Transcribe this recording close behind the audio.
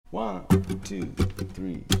1, 2,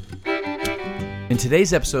 3. In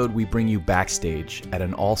today's episode, we bring you backstage at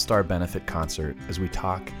an all-star benefit concert as we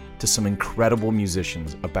talk to some incredible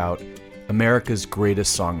musicians about America's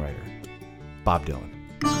greatest songwriter, Bob Dylan.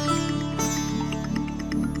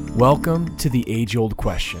 Welcome to The Age-Old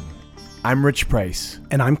Question. I'm Rich Price.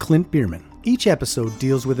 And I'm Clint Bierman. Each episode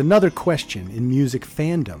deals with another question in music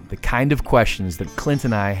fandom. The kind of questions that Clint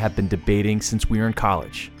and I have been debating since we were in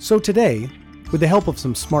college. So today, with the help of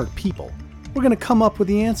some smart people, we're going to come up with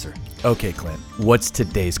the answer. Okay, Clint, what's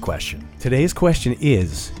today's question? Today's question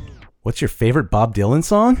is, what's your favorite Bob Dylan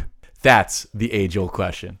song? That's the age-old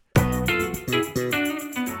question.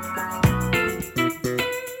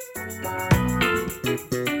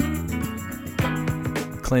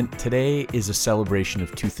 Clint, today is a celebration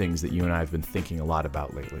of two things that you and I have been thinking a lot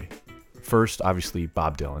about lately. First, obviously,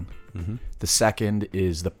 Bob Dylan. Mm-hmm. The second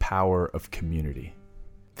is the power of community.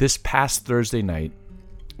 This past Thursday night,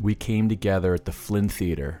 we came together at the Flynn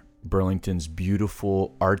Theater, Burlington's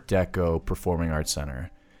beautiful Art Deco Performing Arts Center,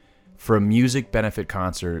 for a music benefit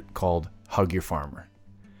concert called Hug Your Farmer.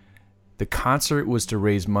 The concert was to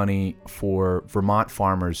raise money for Vermont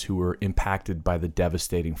farmers who were impacted by the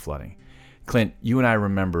devastating flooding. Clint, you and I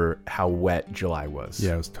remember how wet July was.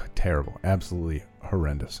 Yeah, it was terrible. Absolutely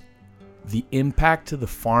horrendous. The impact to the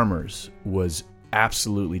farmers was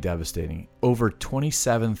absolutely devastating. Over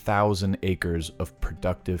 27,000 acres of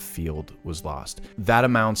productive field was lost. That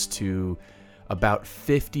amounts to about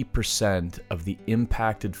 50% of the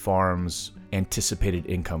impacted farm's anticipated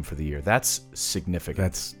income for the year. That's significant.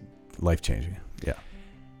 That's life-changing. Yeah.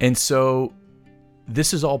 And so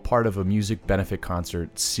this is all part of a music benefit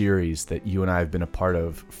concert series that you and I have been a part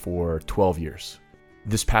of for 12 years.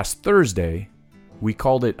 This past Thursday, we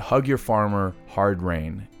called it Hug Your Farmer, Hard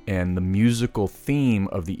Rain, and the musical theme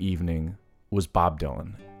of the evening was Bob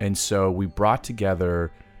Dylan. And so we brought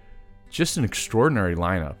together just an extraordinary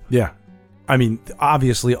lineup. Yeah. I mean,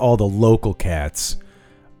 obviously all the local cats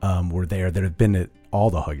were there that have been at all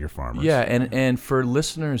the Hug Your Farmers. Yeah, and for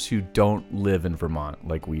listeners who don't live in Vermont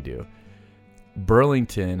like we do,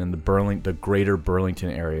 Burlington and the greater Burlington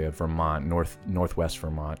area of Vermont, northwest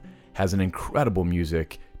Vermont, has an incredible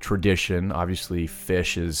music tradition. Obviously,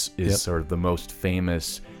 Phish is Yep. sort of the most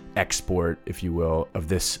famous export, if you will, of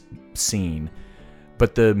this scene.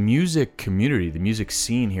 But the music community, the music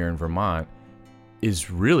scene here in Vermont is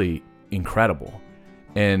really incredible.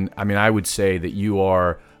 And I mean, I would say that you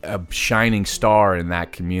are a shining star in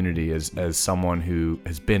that community as someone who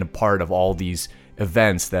has been a part of all these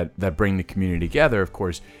events that bring the community together. Of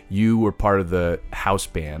course, you were part of the house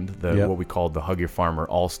band, Yep. what we called the Hug Your Farmer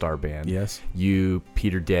All-Star Band. Yes. You,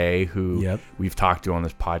 Peter Day, who Yep. we've talked to on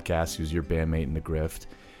this podcast, who's your bandmate in the Grift.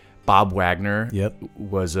 Bob Wagner Yep.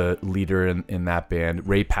 was a leader in that band.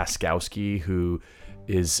 Ray Paskowski, who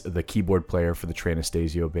is the keyboard player for the Trey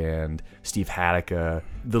Anastasio Band. Steve Hattica.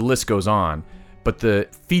 The list goes on. But the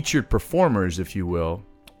featured performers, if you will,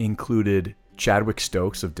 included Chadwick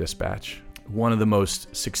Stokes of Dispatch, one of the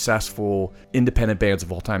most successful independent bands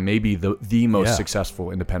of all time, maybe the most successful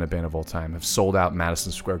independent band of all time, have sold out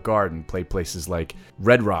Madison Square Garden, played places like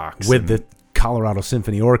Red Rocks. With the Colorado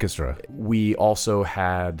Symphony Orchestra. We also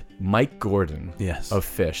had Mike Gordon Yes. of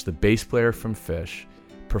Phish, the bass player from Phish,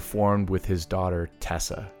 performed with his daughter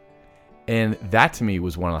Tessa. And that to me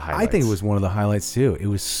was one of the highlights. I think it was one of the highlights too. It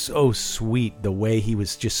was so sweet the way he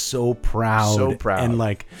was just so proud. So proud.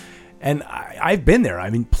 And I've been there. I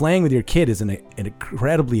mean, playing with your kid is an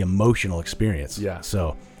incredibly emotional experience. Yeah.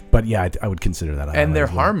 So, but yeah, I would consider that a highlight And their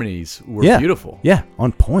as well. harmonies were Yeah. beautiful. Yeah,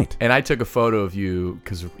 on point. And I took a photo of you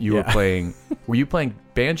because you were Yeah. playing. Were you playing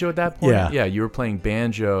banjo at that point? Yeah. Yeah, you were playing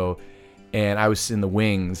banjo, and I was in the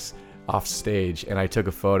wings off stage, and I took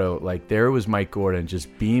a photo. Like, there was Mike Gordon just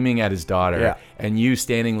beaming at his daughter, Yeah. and you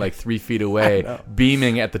standing like 3 feet away,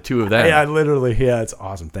 beaming at the two of them. Yeah, literally. Yeah, it's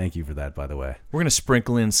awesome. Thank you for that, by the way. We're going to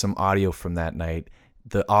sprinkle in some audio from that night.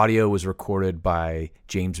 The audio was recorded by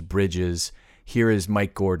James Bridges. Here is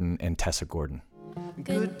Mike Gordon and Tessa Gordon.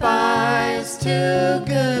 Goodbye's too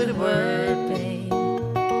good a word, babe.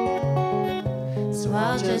 So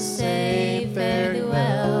I'll just say fare thee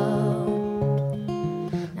well.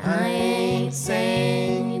 I ain't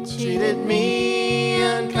saying you treated me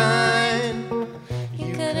unkind.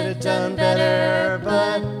 You could have done better,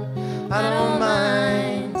 but I don't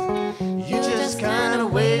mind. You just kinda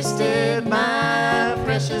wasted my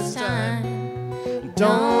precious time.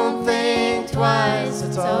 Don't think twice,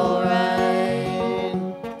 it's alright.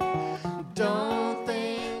 Don't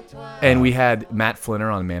think twice. And we had Matt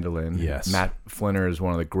Flinner on mandolin. Yes. Matt Flinner is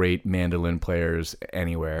one of the great mandolin players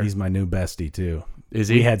anywhere. He's my new bestie, too. Is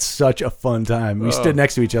he? We had such a fun time. We stood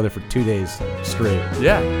next to each other for 2 days straight.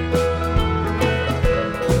 Yeah.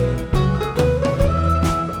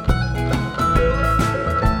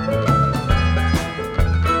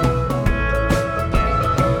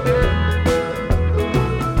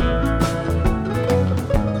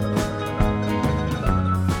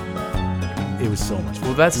 It was so much fun.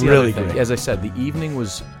 Well, that's the Really other thing. great. As I said, the evening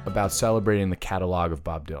was about celebrating the catalog of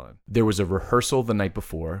Bob Dylan. There was a rehearsal the night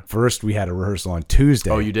before. First, we had a rehearsal on Tuesday.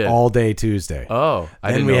 Oh, you did? All day Tuesday. Oh,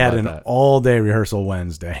 I then didn't we know had about an that. all-day rehearsal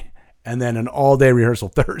Wednesday, and then an all-day rehearsal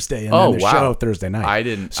Thursday, and then the show Thursday night. I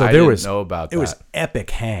didn't know about that. It was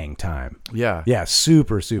epic hang time. Yeah. Yeah,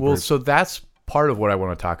 super. Well, so that's part of what I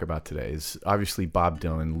want to talk about today is obviously Bob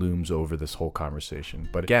Dylan looms over this whole conversation.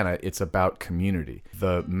 But again, it's about community.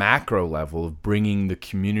 The macro level of bringing the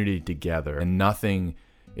community together, and nothing,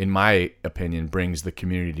 in my opinion, brings the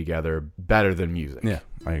community together better than music. Yeah,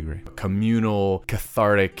 I agree. Communal,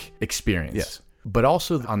 cathartic experience. Yes. But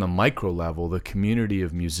also on the micro level, the community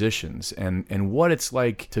of musicians and what it's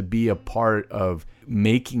like to be a part of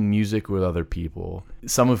making music with other people,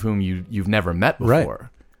 some of whom you've never met before. Right.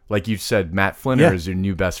 Like you said, Matt Flinner is your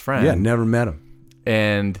new best friend. Yeah, never met him.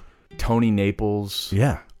 And Tony Naples.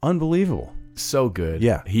 Yeah, unbelievable. So good.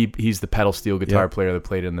 Yeah. He's the pedal steel guitar player that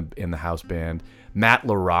played in the house band. Matt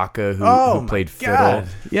LaRocca, who played fiddle.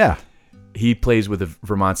 Yeah. He plays with the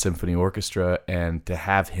Vermont Symphony Orchestra, and to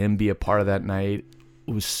have him be a part of that night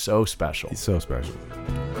was so special. He's so special.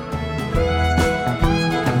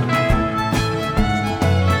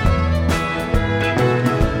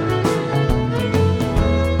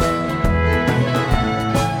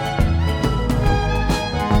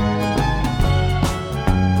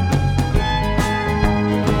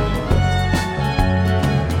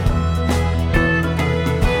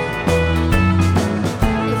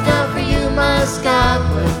 If not for you, my sky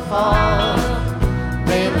would fall.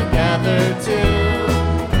 They would gather too.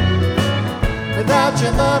 Without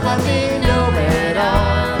your love, I'd be nowhere at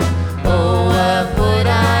all. Oh, what would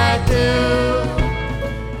I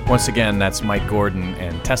do? Once again, that's Mike Gordon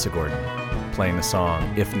and Tessa Gordon playing the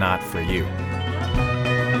song If Not For You.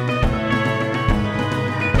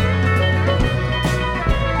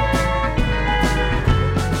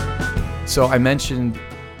 So I mentioned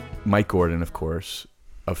Mike Gordon, of course,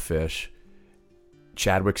 of Phish,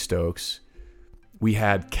 Chadwick Stokes. We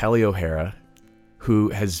had Kelly O'Hara, who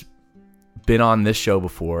has been on this show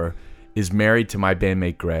before, is married to my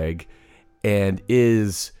bandmate Greg, and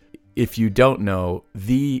is, if you don't know,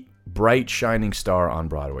 the bright shining star on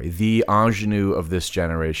Broadway, the ingenue of this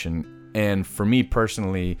generation, and for me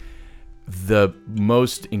personally, the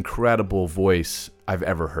most incredible voice I've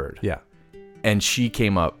ever heard. Yeah. And she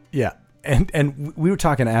came up. Yeah. And we were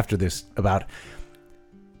talking after this about,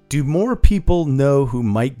 do more people know who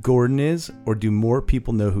Mike Gordon is, or do more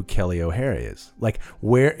people know who Kelly O'Hara is? Like,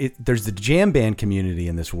 there's the jam band community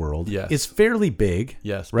in this world. Yes. It's fairly big.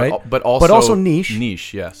 Yes. Right? But also niche.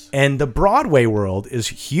 Niche, yes. And the Broadway world is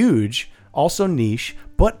huge, also niche,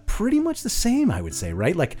 but pretty much the same, I would say,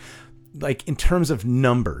 right? Like in terms of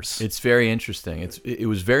numbers. It's very interesting. It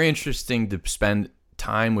was very interesting to spend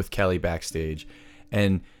time with Kelly backstage,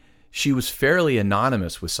 and she was fairly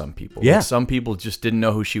anonymous with some people. Yeah. Like, some people just didn't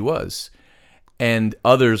know who she was, and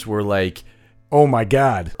others were like, oh my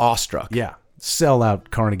God. awestruck. Yeah. Sell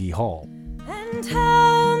out Carnegie Hall. And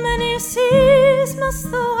how many seas must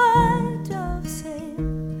the white dove sail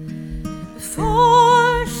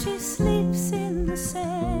before she sleeps in the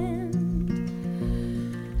sand?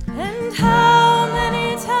 And how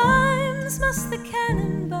many times must the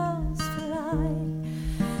cannonballs fly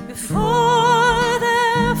before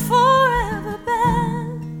they're forever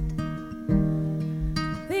banned?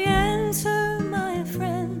 The answer, my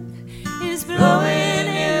friend, is blowing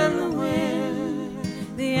in the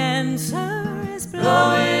wind. The answer is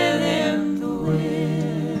blowing in the wind.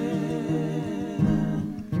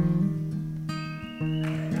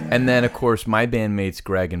 And then, of course, my bandmates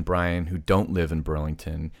Greg and Brian, who don't live in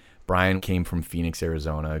Burlington. Brian came from Phoenix,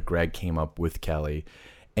 Arizona. Greg came up with Kelly.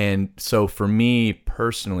 And so for me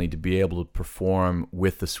personally, to be able to perform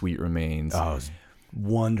with the Sweet Remains. Oh, it was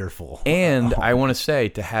wonderful. And I want to say,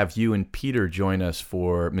 to have you and Peter join us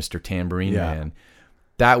for Mr. Tambourine Yeah. Man,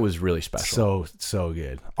 that was really special. So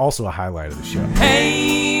good. Also a highlight of the show.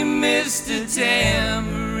 Hey, Mr.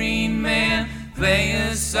 Tambourine Man, play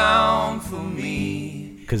a song for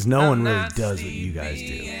me. Because no one really does what you guys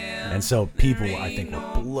do. And so people, I think,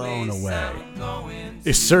 were blown away.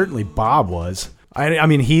 It's certainly Bob was. I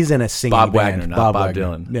mean, he's in a singing Bob band. Wagner, not Bob Wagner.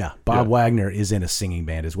 Dylan. Yeah, Bob Yeah. Wagner is in a singing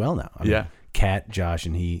band as well now. I mean, Yeah. Kat, Josh,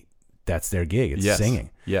 and he, that's their gig. It's Yes.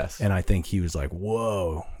 singing. Yes. And I think he was like,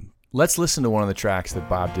 whoa, Let's listen to one of the tracks that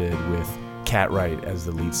Bob did with Cat Wright as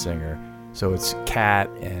the lead singer. So it's Cat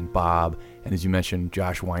and Bob, and as you mentioned,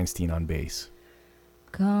 Josh Weinstein on bass.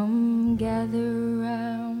 Come gather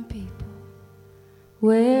round, people,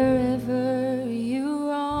 wherever you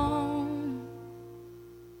roam,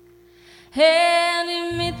 and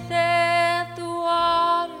admit that the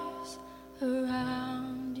waters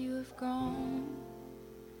around you have grown,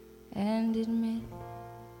 and admit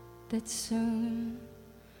that soon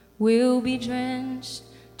we'll be drenched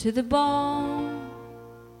to the bone.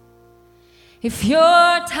 If your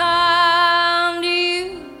time to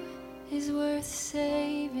you is worth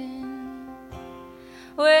saving,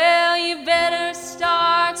 well, you better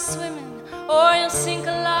start swimming or you'll sink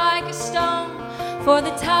like a stone, for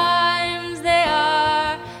the times they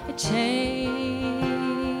are a-changing.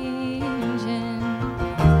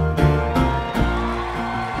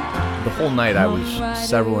 The whole night I was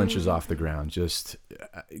several inches off the ground. Just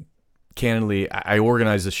candidly, I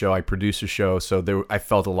organized the show, I produced a show, so I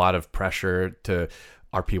felt a lot of pressure to,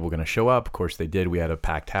 are people going to show up? Of course they did. We had a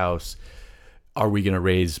packed house. Are we going to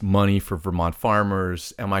raise money for Vermont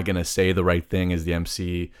farmers? Am I going to say the right thing as the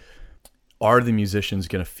MC? Are the musicians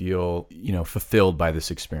going to feel, fulfilled by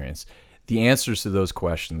this experience? The answers to those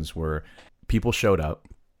questions were, people showed up.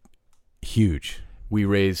 Huge. We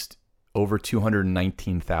raised over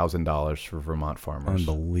 $219,000 for Vermont farmers.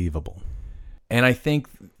 Unbelievable. And I think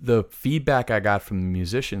the feedback I got from the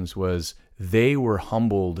musicians was they were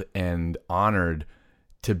humbled and honored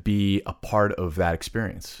to be a part of that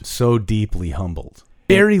experience. So deeply humbled.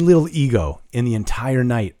 Very little ego in the entire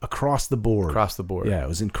night, across the board. Across the board. Yeah, it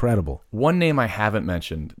was incredible. One name I haven't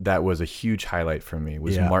mentioned that was a huge highlight for me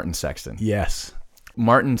was Martin Sexton. Yes.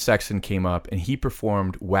 Martin Sexton came up and he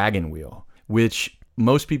performed Wagon Wheel, which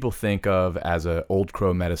most people think of as an Old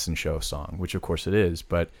Crow Medicine Show song, which of course it is.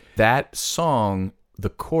 But that song, the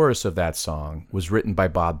chorus of that song, was written by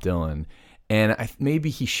Bob Dylan. And maybe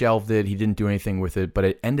he shelved it, he didn't do anything with it, but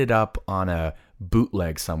it ended up on a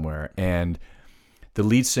bootleg somewhere. And the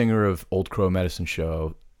lead singer of Old Crow Medicine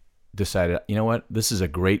Show decided, you know what, this is a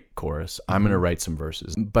great chorus. I'm going to write some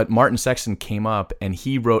verses. But Martin Sexton came up and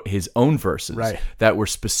he wrote his own verses that were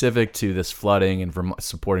specific to this flooding and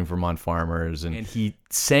supporting Vermont farmers. And he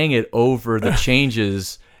sang it over the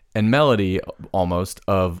changes and melody almost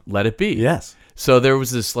of Let It Be. Yes. So there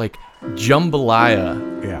was this like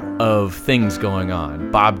jambalaya of things going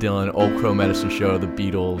on. Bob Dylan, Old Crow Medicine Show, the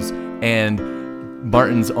Beatles, and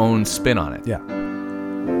Martin's own spin on it. Yeah.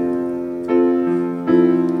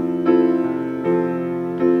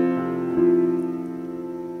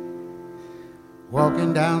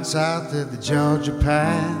 Walking down south of the Georgia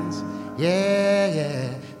Pines,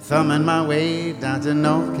 yeah, thumbing my way down to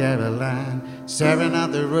North Carolina, staring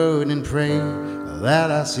out the road and praying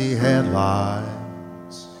that I see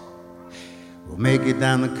headlights. We'll make it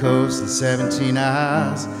down the coast in 17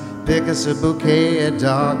 hours, pick us a bouquet of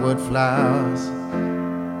dogwood flowers.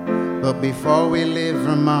 But before we leave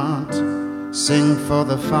Vermont, sing for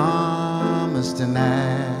the farmers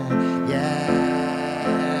tonight, yeah.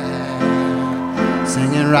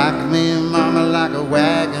 Singing, rock me, mama, like a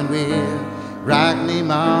wagon wheel. Rock me,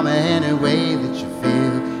 mama, any way that you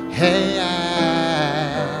feel. Hey,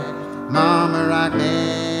 mama, rock me.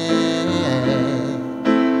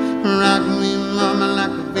 Rock me, mama,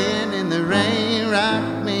 like the wind in the rain.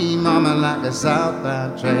 Rock me, mama, like a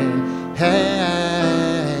southbound train.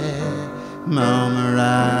 Hey, mama,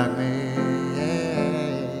 rock me.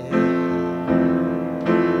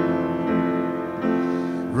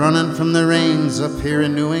 Running from the rains up here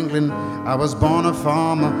in New England, I was born a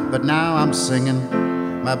farmer, but now I'm singing.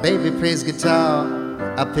 My baby plays guitar,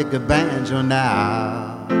 I pick a banjo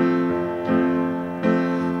now.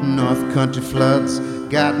 North country floods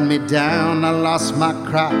got me down, I lost my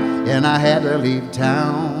crop and I had to leave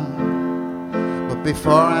town. But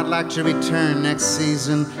before, I'd like to return next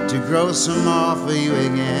season to grow some more for you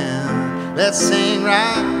again. Let's sing,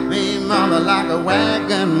 rock me, mama, like a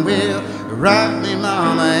wagon wheel. Rock me,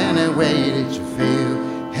 mama, any way that you feel.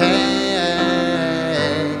 Hey,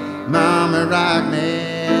 mama, rock me.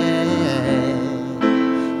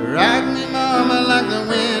 Rock me, mama, like the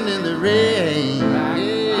wind in the rain.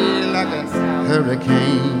 Yeah, like a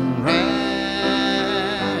hurricane.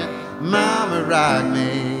 Right. Mama, rock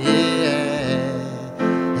me. Yeah.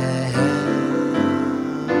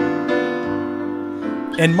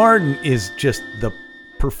 And Martin is just the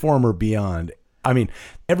performer beyond. I mean,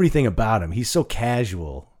 everything about him. He's so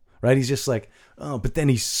casual, right? He's just like, but then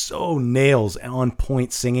he's so nails and on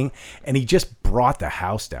point singing, and he just brought the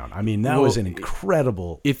house down. I mean, that was an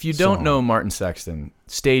incredible. If you don't song. know Martin Sexton,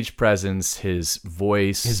 stage presence, his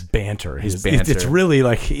voice, his banter, banter. it's really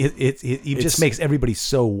like he just makes everybody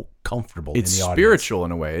so comfortable. It's in the audience. spiritual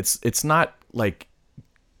in a way. It's not like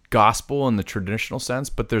gospel in the traditional sense,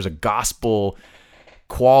 but there's a gospel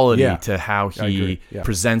quality to how he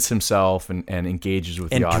presents himself and engages with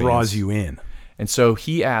the audience. And draws you in. And so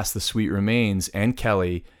he asked the Sweet Remains and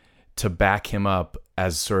Kelly to back him up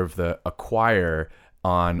as sort of a choir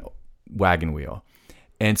on Wagon Wheel.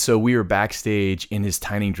 And so we were backstage in his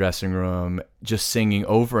tiny dressing room just singing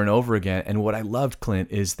over and over again. And what I loved, Clint,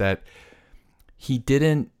 is that he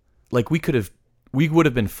didn't, like we would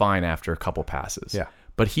have been fine after a couple passes. Yeah.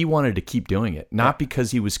 But he wanted to keep doing it, not because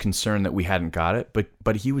he was concerned that we hadn't got it,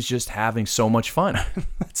 but he was just having so much fun.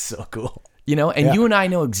 That's so cool. You know, and you and I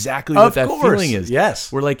know exactly what that feeling is.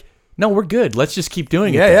 Yes. We're like, no, we're good. Let's just keep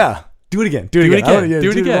doing it. Yeah. Do it again. Do it again.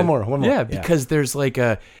 Do it again. One more. Yeah, because there's like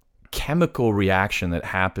a chemical reaction that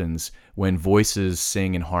happens when voices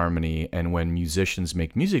sing in harmony and when musicians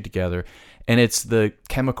make music together. And it's the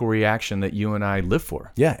chemical reaction that you and I live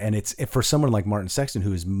for. Yeah. And it's for someone like Martin Sexton,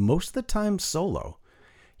 who is most of the time solo,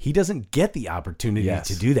 he doesn't get the opportunity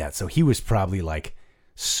to do that. So he was probably like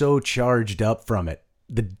so charged up from it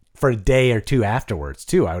for a day or two afterwards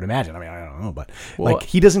too, I would imagine. I mean, I don't know, but like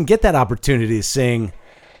he doesn't get that opportunity to sing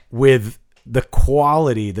with the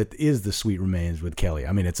quality that is the Sweet Remains with Kelly.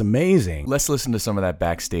 I mean, it's amazing. Let's listen to some of that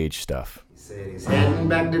backstage stuff. He said he's heading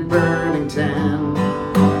back to Burlington.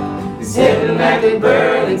 He's heading back to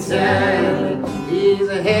Burlington. He's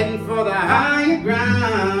heading for the higher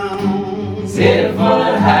ground. He's heading for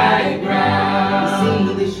the higher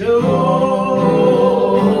ground. See the show.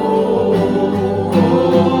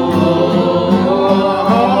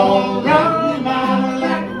 Rock me, mama,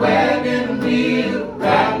 like a wagon wheel.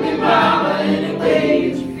 Rock me, mama, any way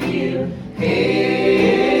you feel.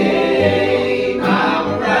 Hey,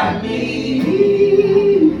 mama, rock me.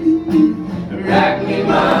 Rock me,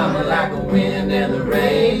 mama, like a wind and the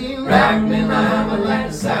rain. Rock me, mama, like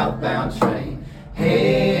a southbound train.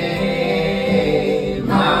 Hey,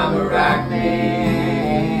 mama, rock me.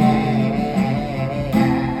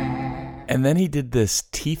 And then he did this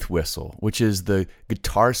teeth whistle, which is the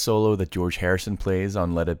guitar solo that George Harrison plays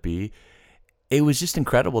on Let It Be. It was just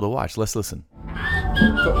incredible to watch. Let's listen.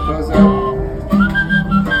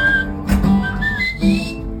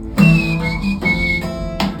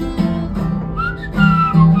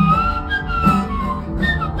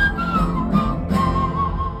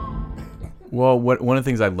 Well, one of the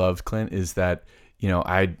things I loved, Clint, is that, you know,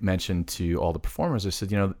 I mentioned to all the performers, I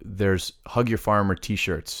said, you know, there's Hug Your Farmer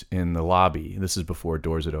t-shirts in the lobby. This is before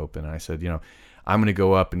doors had opened. And I said, you know, I'm going to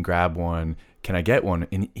go up and grab one. Can I get one?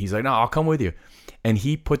 And he's like, no, I'll come with you. And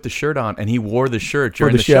he put the shirt on and he wore the shirt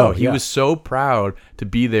during the show. He was so proud to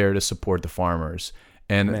be there to support the farmers.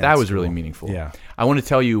 And that was really meaningful. Yeah. I want to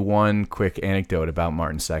tell you one quick anecdote about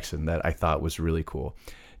Martin Sexton that I thought was really cool.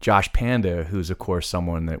 Josh Panda, who's, of course,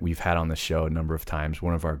 someone that we've had on the show a number of times,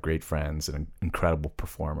 one of our great friends, an incredible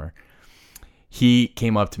performer, he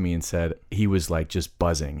came up to me and said, he was like just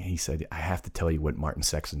buzzing. He said, I have to tell you what Martin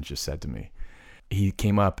Sexton just said to me. He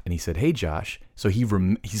came up and he said, hey, Josh. So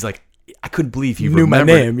he's like, I couldn't believe he knew my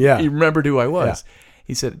name. Yeah. He remembered who I was. Yeah.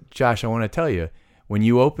 He said, Josh, I want to tell you, when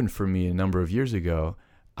you opened for me a number of years ago,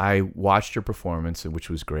 I watched your performance, which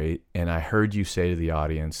was great, and I heard you say to the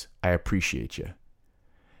audience, I appreciate you.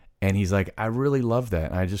 And he's like, I really love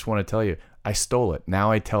that. And I just want to tell you, I stole it.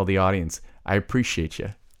 Now I tell the audience, I appreciate you.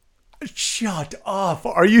 Shut up.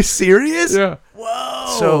 Are you serious? Yeah.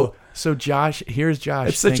 Whoa. So Josh, here's Josh.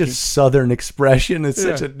 It's such a Southern expression. It's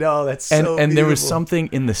such a, that's so and beautiful. there was something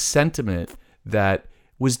in the sentiment that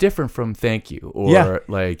was different from thank you or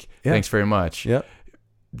thanks very much. Yeah.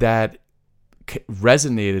 That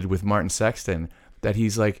resonated with Martin Sexton, that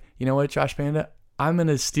he's like, you know what, Josh Panda, I'm going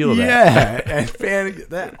to steal that. Yeah.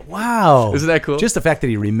 And wow. Isn't that cool? Just the fact that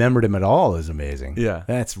he remembered him at all is amazing. Yeah.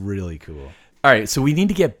 That's really cool. All right. So we need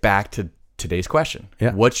to get back to today's question.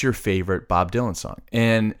 Yeah. What's your favorite Bob Dylan song?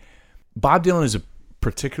 And Bob Dylan is a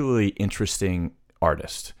particularly interesting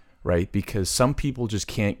artist, right? Because some people just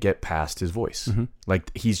can't get past his voice. Mm-hmm.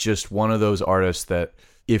 Like he's just one of those artists that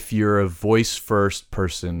if you're a voice first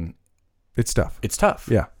person, it's tough. It's tough.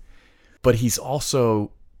 Yeah. But he's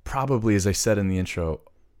also probably, as I said in the intro,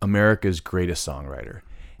 America's greatest songwriter.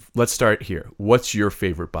 Let's start here. What's your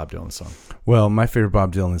favorite Bob Dylan song? Well, my favorite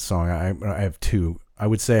Bob Dylan song, I have two. I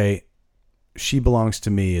would say She Belongs to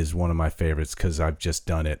Me is one of my favorites because I've just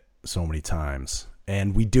done it so many times.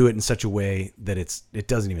 And we do it in such a way that it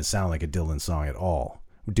doesn't even sound like a Dylan song at all.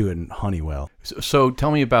 do it in Honeywell. So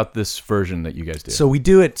tell me about this version that you guys did. So we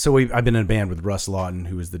do it. So I've been in a band with Russ Lawton,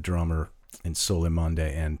 who is the drummer in Sole Monde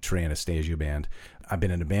and Trey Anastasio band. I've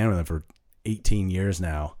been in a band with him for 18 years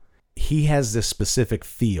now. He has this specific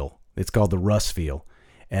feel. It's called the Russ feel.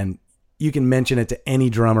 And you can mention it to any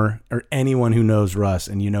drummer or anyone who knows Russ,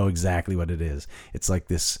 and you know exactly what it is. It's like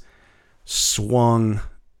this swung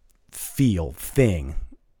feel thing.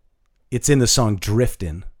 It's in the song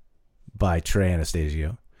Driftin' by Trey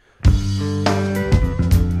Anastasio.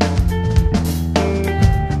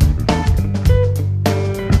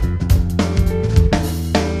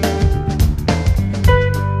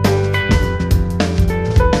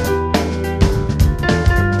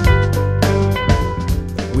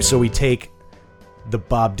 So we take the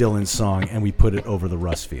Bob Dylan song and we put it over the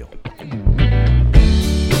Russ feel.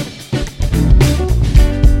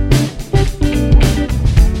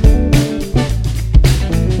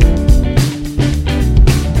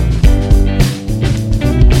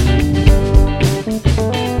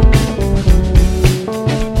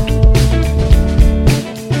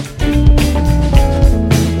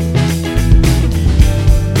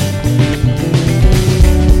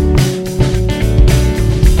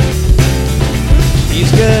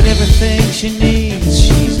 She needs,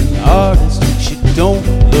 she's an artist, she don't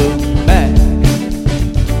look back.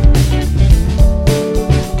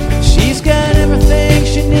 She's got everything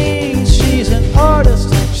she needs, she's an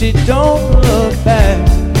artist, she don't look back.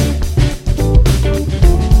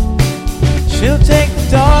 She'll take the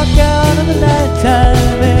dark out of the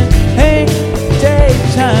nighttime and paint the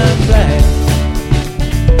daytime black.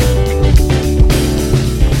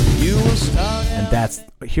 You will start.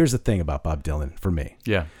 And here's the thing about Bob Dylan for me.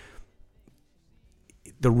 Yeah.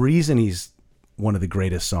 The reason he's one of the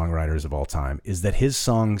greatest songwriters of all time is that his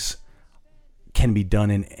songs can be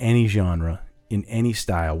done in any genre, in any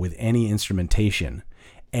style, with any instrumentation.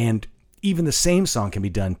 And even the same song can be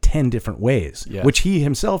done 10 different ways, which he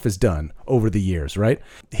himself has done over the years, right?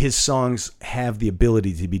 His songs have the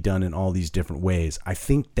ability to be done in all these different ways. I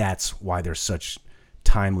think that's why they're such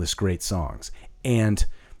timeless, great songs. And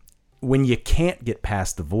when you can't get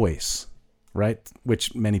past the voice, right,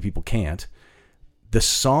 which many people can't, the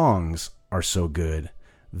songs are so good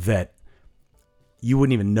that you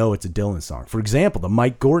wouldn't even know it's a Dylan song. For example, the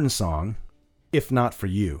Mike Gordon song, If Not For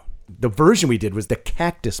You. The version we did was the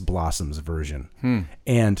Cactus Blossoms version.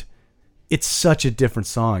 And it's such a different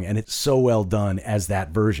song, and it's so well done as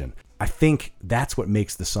that version. I think that's what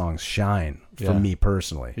makes the songs shine for me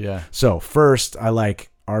personally. Yeah. So first, I like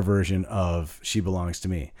our version of She Belongs to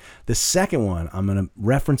Me. The second one, I'm going to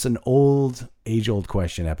reference an age-old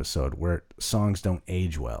question episode where songs don't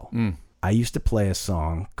age well. I used to play a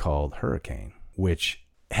song called Hurricane, which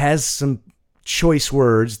has some choice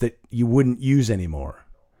words that you wouldn't use anymore,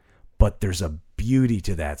 but there's a beauty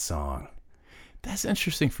to that song. That's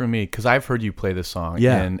interesting for me because I've heard you play this song.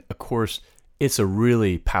 Yeah. And of course, it's a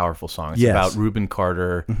really powerful song. It's Yes. about Reuben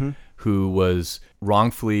Carter, who was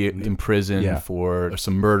wrongfully imprisoned for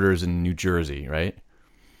some murders in New Jersey, right?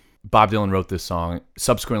 Bob Dylan wrote this song.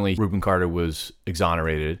 Subsequently, Reuben Carter was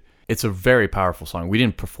exonerated. It's a very powerful song. We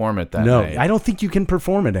didn't perform it that night. I don't think you can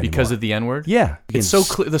perform it anymore. Because of the N-word? Yeah. It's so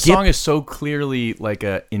the song is so clearly like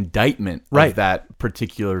a indictment of that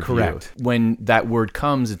particular Correct. view. When that word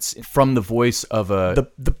comes, it's from the voice of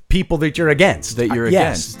the people that you're against.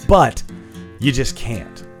 Yes, but you just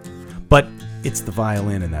can't. But it's the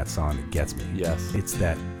violin in that song that gets me. Yes. It's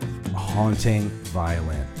that haunting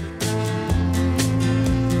violin.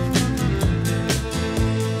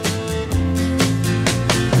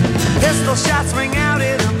 Pistol shots ring out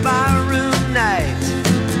in a barroom night.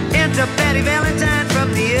 Enter Betty Valentine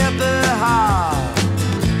from the upper hall.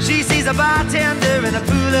 She sees a bartender in a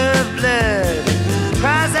pool of blood.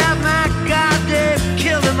 Cries out, my God, they've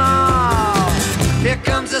killed them all. Here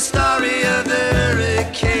comes the story of the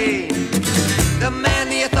hurricane. The man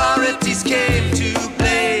the authorities came to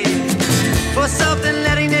blame for something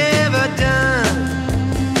that he never done.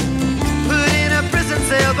 Put in a prison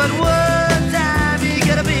cell, but one time he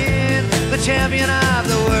could have been the champion of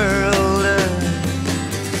the world.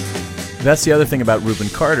 That's the other thing about Reuben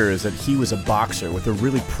Carter is that he was a boxer with a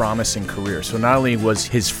really promising career. So not only was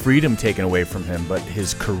his freedom taken away from him, but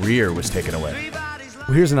his career was taken away.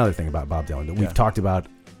 Well, here's another thing about Bob Dylan that we've talked about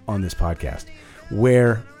on this podcast,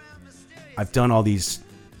 where I've done all these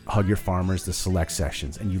Hug Your Farmers, the select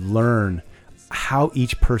sessions, and you learn how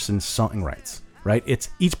each person songwrites, right? It's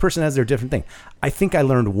each person has their different thing. I think I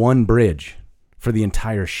learned one bridge for the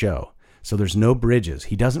entire show. So there's no bridges.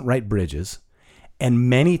 He doesn't write bridges. And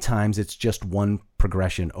many times it's just one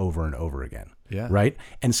progression over and over again. Yeah. Right?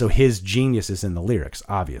 And so his genius is in the lyrics,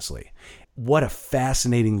 obviously. what a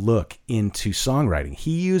fascinating look into songwriting.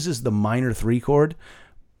 He uses the minor 3 chord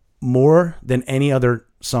more than any other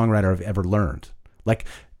songwriter I've ever learned. Like,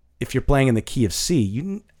 if you're playing in the key of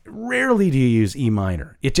C, rarely do you use E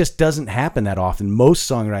minor. It just doesn't happen that often. Most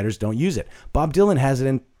songwriters don't use it. Bob Dylan has it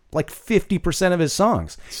in like 50% of his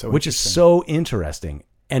songs, which is so interesting.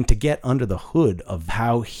 And to get under the hood of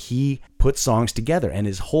how he puts songs together, and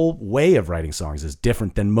his whole way of writing songs is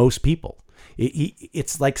different than most people.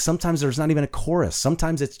 It's like sometimes there's not even a chorus.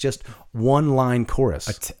 Sometimes it's just one line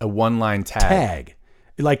chorus. A one line tag.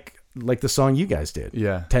 Like the song you guys did.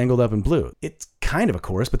 Yeah. Tangled Up in Blue. It's kind of a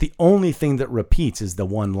chorus, but the only thing that repeats is the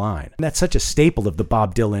one line. And that's such a staple of the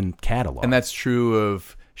Bob Dylan catalog. And that's true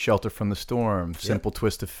of Shelter from the Storm, Simple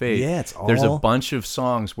Twist of Fate. Yeah, There's a bunch of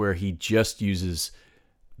songs where he just uses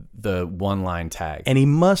the one line tag. And he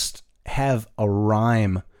must have a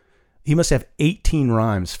rhyme. He must have 18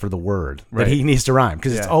 rhymes for the word that he needs to rhyme,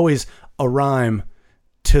 because it's always a rhyme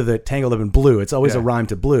to the Tangled Up in Blue. It's always a rhyme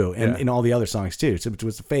to Blue, and in all the other songs too. So it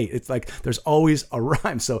was Fate. It's like there's always a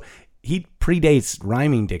rhyme. So he predates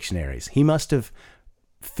rhyming dictionaries. He must have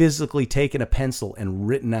physically taken a pencil and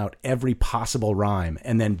written out every possible rhyme,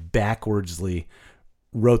 and then backwardsly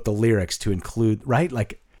wrote the lyrics to include, right?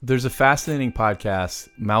 Like, there's a fascinating podcast,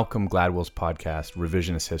 Malcolm Gladwell's podcast,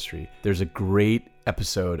 Revisionist History. There's a great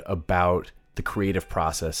episode about the creative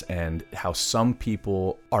process and how some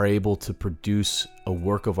people are able to produce a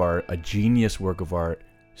work of art, a genius work of art,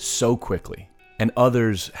 so quickly, and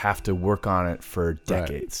others have to work on it for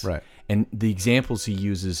decades. Right. And the examples he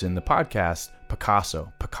uses in the podcast,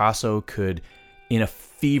 Picasso could, in a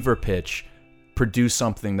fever pitch, produce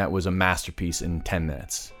something that was a masterpiece in 10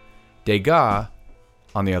 minutes. Degas,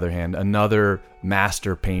 on the other hand, another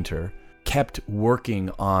master painter, kept working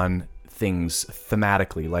on things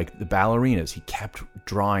thematically, like the ballerinas. He kept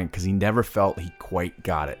drawing because he never felt he quite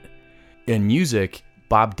got it. In music,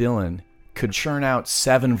 Bob Dylan could churn out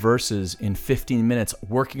 7 verses in 15 minutes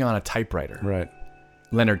working on a typewriter. Right.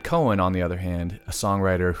 Leonard Cohen, on the other hand, a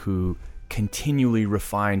songwriter who continually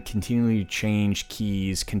refined, continually changed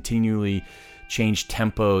keys, continually changed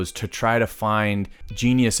tempos to try to find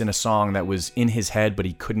genius in a song that was in his head, but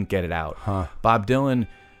he couldn't get it out. Bob Dylan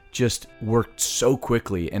just worked so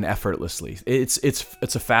quickly and effortlessly. It's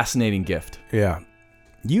a fascinating gift. Yeah.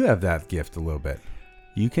 You have that gift a little bit.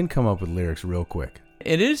 You can come up with lyrics real quick.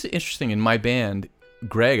 It is interesting. In my band,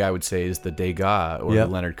 Greg, I would say, is the Degas or the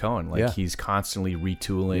Leonard Cohen. Like, he's constantly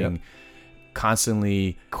retooling,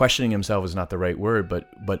 constantly questioning himself is not the right word,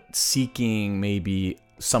 but seeking maybe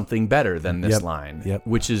something better than this line,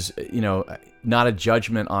 which is, not a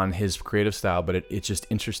judgment on his creative style, but it's just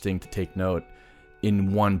interesting to take note.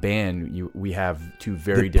 In one band, we have two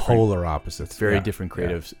very different polar opposites, very different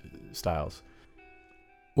creative styles.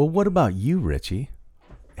 Well, what about you, Richie?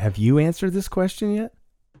 Have you answered this question yet?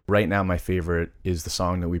 Right now, my favorite is the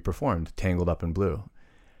song that we performed, Tangled Up in Blue.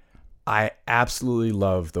 I absolutely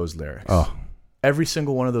love those lyrics. Oh, every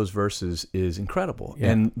single one of those verses is incredible.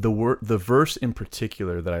 Yeah. And the verse in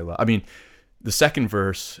particular that I love, I mean, the second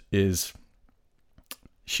verse is,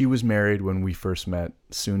 she was married when we first met,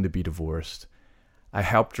 soon to be divorced. I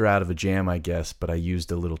helped her out of a jam, I guess, but I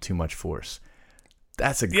used a little too much force.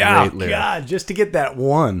 That's a great lyric. God, just to get that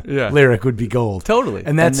one lyric would be gold. Totally.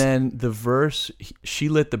 And then the verse, she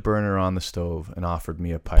lit the burner on the stove and offered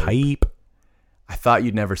me a pipe. I thought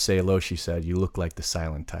you'd never say hello, she said. You look like the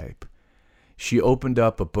silent type. She opened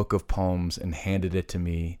up a book of poems and handed it to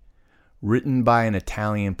me, written by an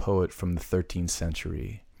Italian poet from the 13th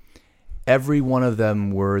century. Every one of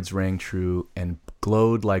them words rang true and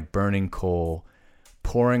glowed like burning coal,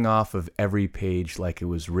 pouring off of every page like it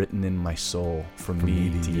was written in my soul, from me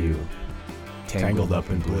to you. Tangled up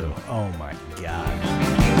in blue. Oh my God.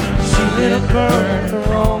 She lit a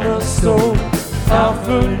burner on the stove,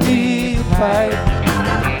 offered me a pipe.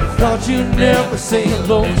 Thought you'd never say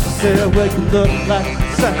hello, she said, well, you look like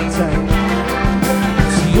sunshine.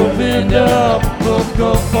 She opened up a book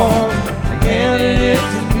of poems and handed it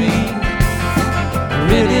to me,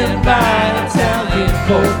 written by an Italian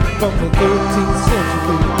poet from the 13th century.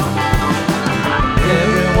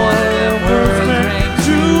 Every one of them words rang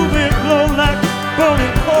true and glow like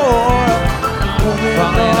burning coal,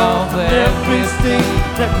 falling off everything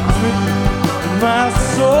that was written in my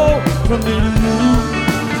soul, from me to you,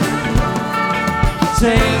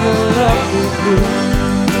 tangled up with blue.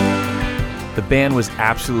 The band was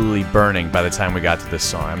absolutely burning by the time we got to this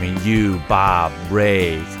song. I mean, you, Bob,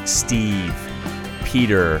 Ray, Steve,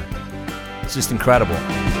 Peter, it's just incredible.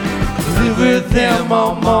 Live with them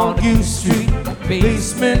on Montague Street,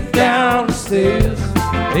 basement down the stairs.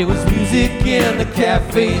 There was music in the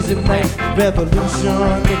cafes and night revolution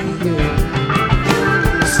in the air.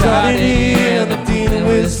 started in the dealing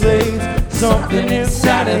with slaves. Something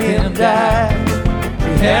inside of him died.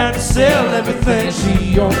 She had to sell everything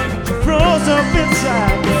she owned. She froze up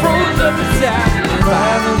inside. And finally,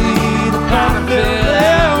 the night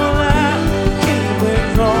fell when I came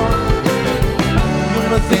withdrawn. The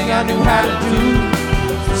only thing I knew how to do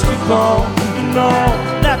was keep on keeping on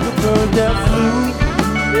like a bird that flew.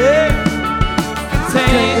 Yeah,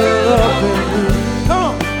 tangled up in blue. Come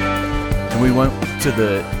on. And we went to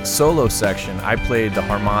the solo section. I played the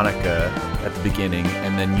harmonica at the beginning,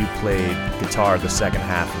 and then you played guitar the second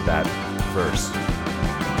half of that verse.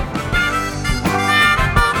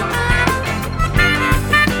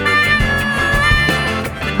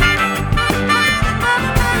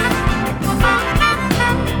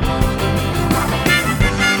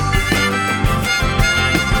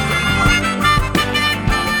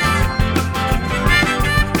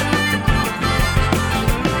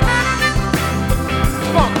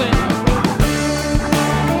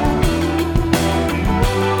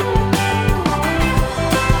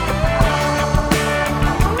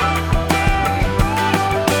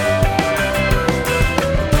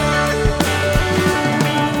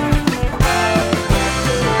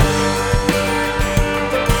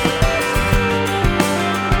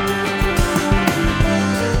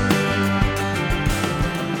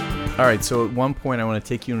 All right, so at one point I want to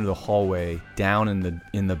take you into the hallway down in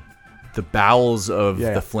the bowels of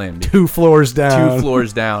the Flynn. 2 floors down. 2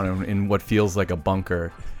 floors down in what feels like a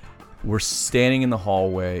bunker. We're standing in the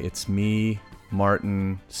hallway. It's me,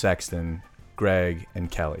 Martin, Sexton, Greg,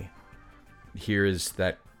 and Kelly. Here is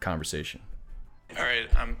that conversation. All right,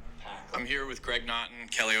 I'm here with Greg Naughton,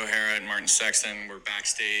 Kelly O'Hara, and Martin Sexton. We're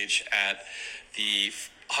backstage at the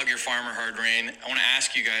Hug Your Farmer Hard Rain. I want to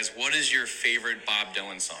ask you guys, what is your favorite Bob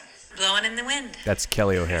Dylan song? Blowing in the wind. That's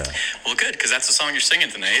Kelly O'Hara. Well, good, because that's the song you're singing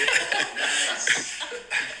tonight.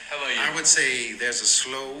 How about you? I would say there's a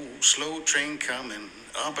slow train coming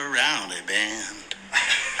up around a bend.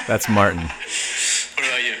 That's Martin. What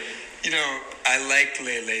about you? You know, I like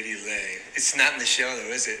Lay Lady Lay. It's not in the show,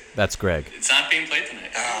 though, is it? That's Greg. It's not being played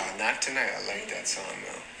tonight. Oh, not tonight. I like that song,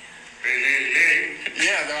 though.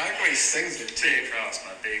 Yeah, I like the way he sings it, too. Across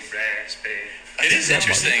my big brass bed. It is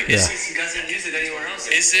interesting. Yeah. He doesn't use it anywhere else.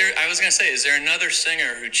 Is there another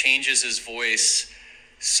singer who changes his voice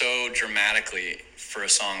so dramatically for a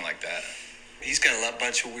song like that? He's got a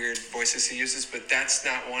bunch of weird voices he uses, but that's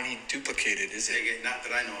not one he duplicated, is it? Not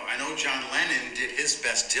that I know. I know John Lennon did his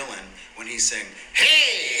best Dylan when he sang,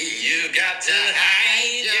 "Hey, you got to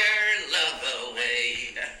hide your love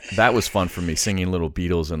away." That was fun for me, singing Little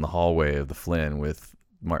Beatles in the hallway of the Flynn with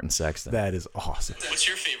Martin Sexton. That is awesome. What's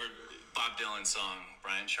your favorite Bob Dylan song,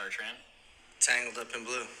 Brian Chartrand? Tangled Up in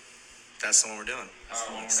Blue. That's the one we're doing. That's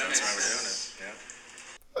why we're doing it. Yeah.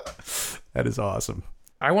 That is awesome.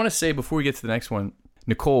 I want to say before we get to the next one,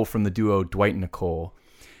 Nicole from the duo Dwight and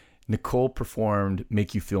Nicole performed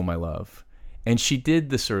 "Make You Feel My Love," and she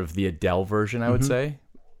did the sort of the Adele version, I would say,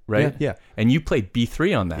 right? Yeah. And you played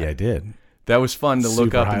B3 on that. Yeah, I did. That was fun to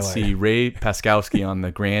look Super up and highlight. see Ray Paskowski on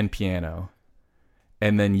the grand piano,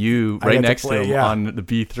 and then you right next to him on the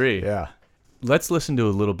B3. Yeah. Let's listen to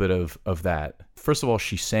a little bit of that. First of all,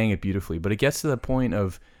 she sang it beautifully, but it gets to the point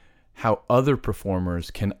of how other performers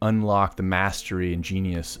can unlock the mastery and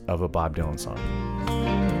genius of a Bob Dylan song.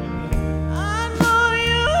 I know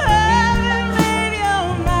you haven't made your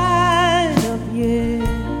mind up yet,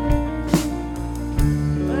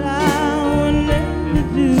 but I will never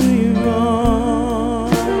do you wrong.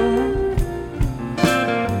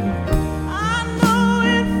 I know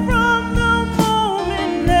it from the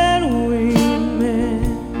moment that we met.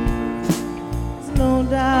 There's no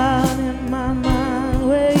doubt in my mind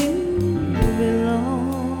where you belong.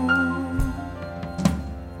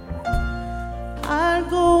 I'd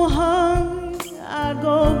go hungry, I'd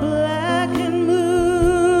go black and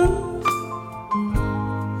blue,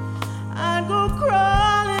 I'd go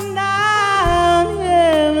crawling down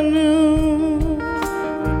avenue.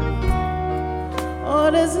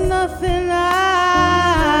 Oh, there's nothing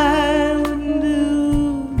I wouldn't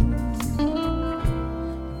do to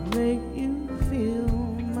make you feel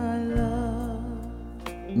my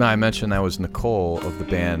love. Now, I mentioned that was Nicole of the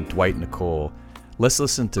band Dwight and Nicole. Let's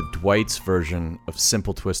listen to Dwight's version of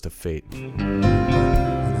Simple Twist of Fate. And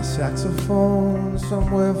a saxophone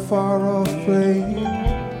somewhere far off playing.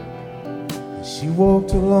 And she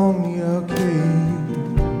walked along the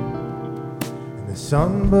arcade. And the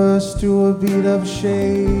sun burst to a beat of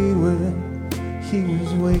shade when he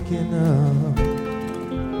was waking up.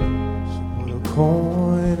 She put a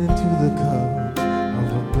coin into the cup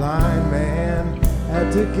of a blind man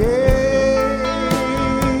at the gate.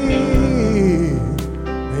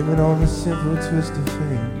 Blame it on the simple twist of fate.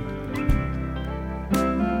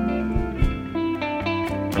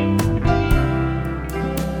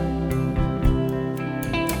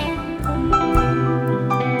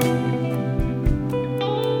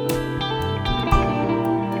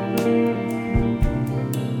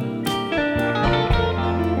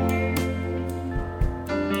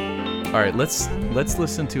 All right, let's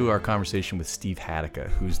listen to our conversation with Steve Hattica,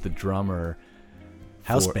 who's the drummer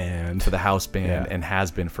House for band. for the house band Yeah. and has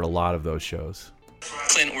been for a lot of those shows.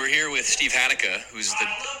 Clint, we're here with Steve Hattica, who's the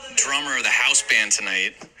drummer of the house band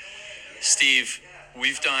tonight. Steve,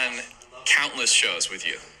 we've done countless shows with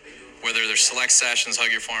you, whether they're select sessions,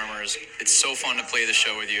 Hug Your Farmers. It's so fun to play the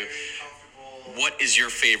show with you. What is your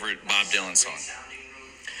favorite Bob Dylan song?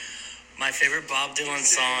 My favorite Bob Dylan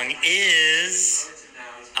song is,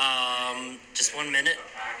 just 1 minute.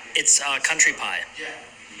 It's Country Pie.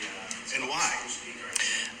 And why?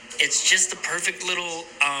 It's just the perfect little,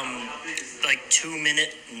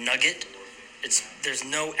 2-minute nugget. There's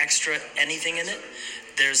no extra anything in it.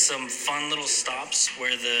 There's some fun little stops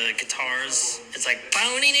where the guitars, it's like,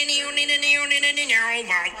 there's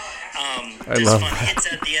love fun that. hits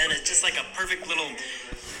at the end. It's just like a perfect little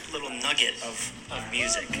nugget of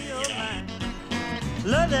music, you know?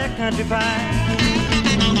 Love that country pie.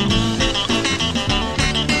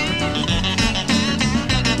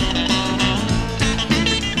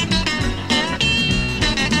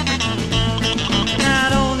 I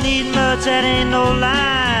don't need much, that ain't no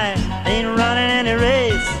lie. Ain't running any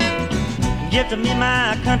race. Give to me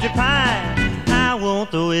my country pie. I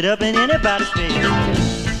won't throw it up in anybody's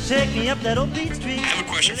face. Take me up that old beach street. I have a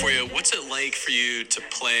question for you. What's it like for you to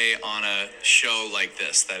play on a show like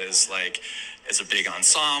this that is like, it's a big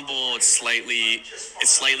ensemble, it's slightly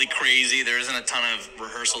crazy, there isn't a ton of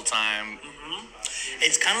rehearsal time?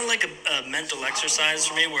 It's kind of like a mental exercise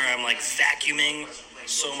for me where I'm like vacuuming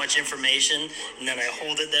so much information and then I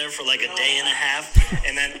hold it there for like a day and a half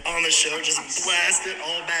and then on the show just blast it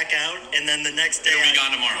all back out and then the next day It'll be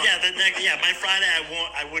gone tomorrow. By Friday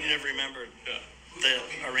I wouldn't have remembered the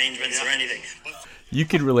arrangements or anything. You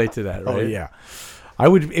could relate to that, right? Oh yeah,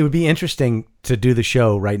 it would be interesting to do the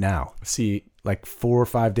show right now. See, like 4 or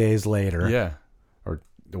 5 days later. Yeah. Or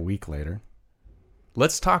a week later.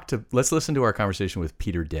 Let's listen to our conversation with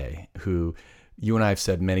Peter Day, who you and I have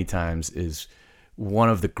said many times is one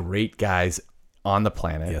of the great guys on the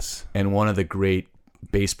planet. Yes. And one of the great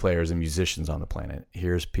bass players and musicians on the planet.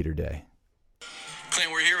 Here's Peter Day.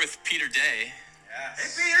 Clint, we're here with Peter Day.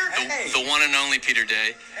 Hey, Peter. The one and only Peter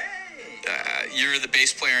Day. You're the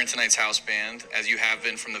bass player in tonight's house band, as you have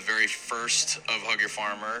been from the very first of Hug Your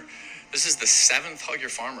Farmer. This is the 7th Hug Your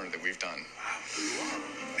Farmer that we've done.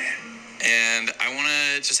 And I want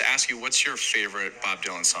to just ask you, what's your favorite Bob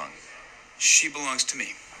Dylan song? She Belongs to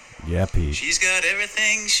Me. Yeah, Pete. She's got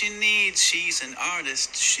everything she needs. She's an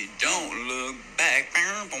artist. She don't look back.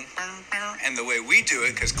 And the way we do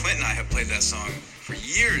it, because Clint and I have played that song for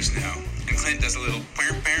years now, and Clint does a little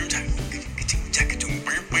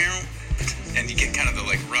and you get kind of the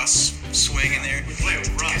like Russ swing in there. We play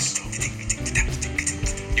Russ.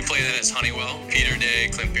 You play that as Honeywell, Peter Day,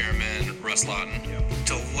 Clint Bierman, Russ Lawton.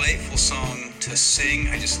 Delightful song to sing.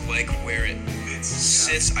 I just like where it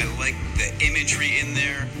sits. I like the imagery in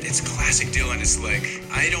there. It's classic Dylan. It's like,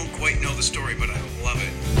 I don't quite know the story, but I love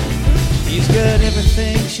it. She's got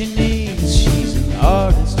everything she needs. She's an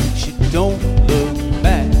artist. She don't look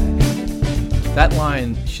back. That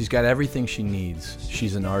line, she's got everything she needs.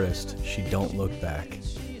 She's an artist. She don't look back.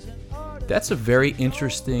 That's a very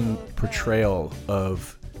interesting portrayal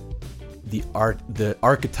of the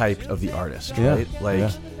archetype of the artist, right?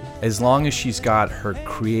 As long as she's got her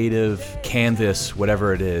creative canvas,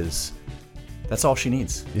 whatever it is, that's all she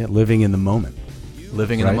needs. Yeah, living in the moment.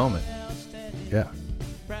 Living in the moment. Yeah.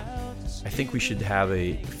 I think we should have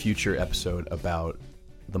a future episode about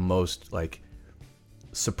the most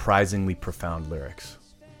surprisingly profound lyrics.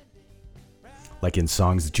 Like in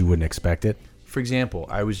songs that you wouldn't expect it. For example,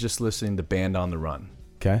 I was just listening to Band on the Run.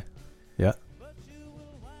 Okay. Yeah.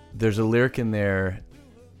 There's a lyric in there,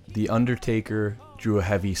 "The Undertaker drew a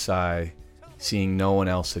heavy sigh, seeing no one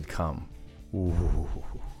else had come." Ooh.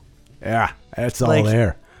 Yeah, that's all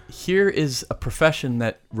there. Here is a profession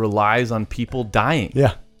that relies on people dying.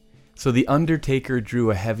 Yeah. So the Undertaker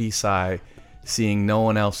drew a heavy sigh, seeing no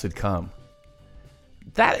one else had come.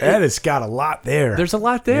 That has got a lot there. There's a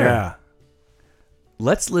lot there. Yeah.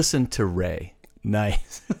 Let's listen to Ray.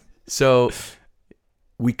 Nice. So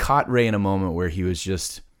we caught Ray in a moment where he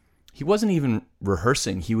wasn't even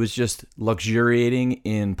rehearsing. He was just luxuriating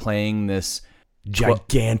in playing this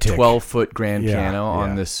gigantic 12-foot grand piano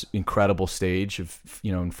on this incredible stage of,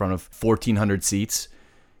 in front of 1,400 seats.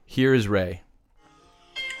 Here is Ray.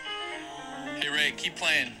 Hey Ray, keep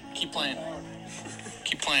playing. Keep playing.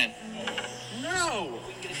 Keep playing. No!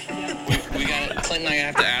 We got it. Clinton, I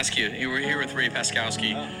have to ask you. We're here with Ray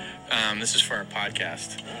Paskowski. This is for our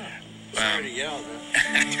podcast. Sorry to yell.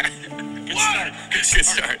 Good start. Good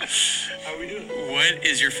start. How we doing? What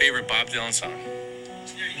is your favorite Bob Dylan song?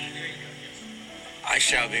 I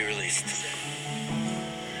Shall Be Released.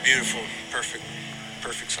 Beautiful, perfect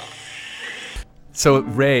song. So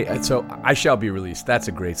Ray, I Shall Be Released. That's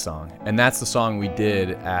a great song, and that's the song we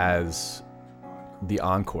did as the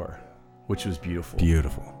encore, which was beautiful.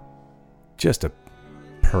 Beautiful. Just a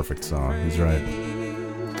perfect song. He's right.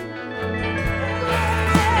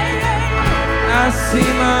 I see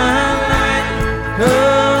my light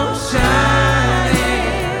come shining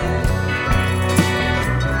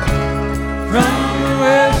from the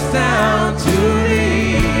west down to the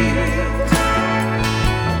east.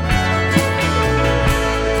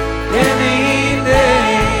 Any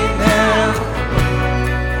day now,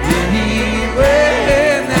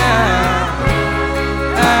 anywhere now,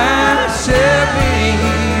 I shall be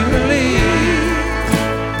released.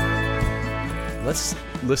 Let's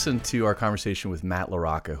listen to our conversation with Matt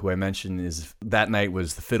LaRocca, who I mentioned is that night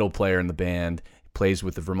was the fiddle player in the band, plays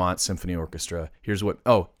with the Vermont Symphony Orchestra. Here's what.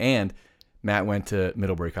 Oh, and Matt went to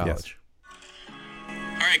Middlebury College. Yes.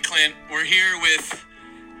 All right, Clint, we're here with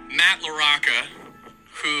Matt LaRocca,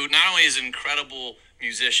 who not only is an incredible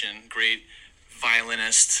musician, great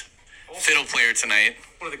violinist, fiddle player tonight.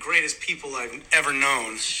 One of the greatest people I've ever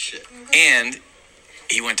known. Shit. And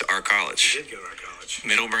he went to our college. He did go to our college.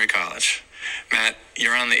 Middlebury College. Matt,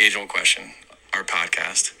 you're on the Age-Old Question, our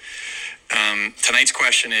podcast. Tonight's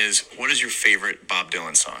question is, what is your favorite Bob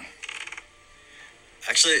Dylan song?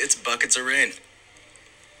 Actually, it's Buckets of Rain.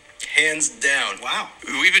 Hands down. Wow.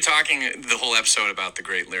 We've been talking the whole episode about the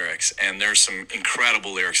great lyrics, and there's some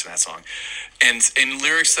incredible lyrics in that song. And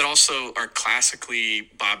lyrics that also are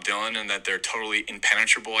classically Bob Dylan and that they're totally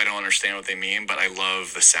impenetrable. I don't understand what they mean, but I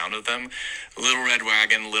love the sound of them. Little Red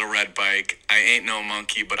Wagon, Little Red Bike, I ain't no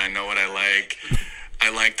monkey, but I know what I like.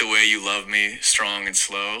 I like the way you love me, strong and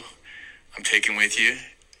slow. I'm taking with you,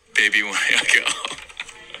 baby, when I go.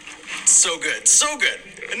 So good, so good.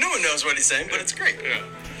 And no one knows what he's saying, but it's great. Yeah.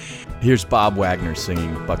 Here's Bob Wagner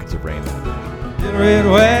singing Buckets of Rain. Little red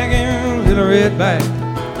wagon, little red bike.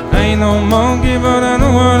 I ain't no monkey, but I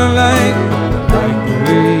know what I like. Like the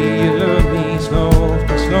way you love me, slow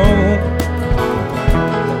and slow.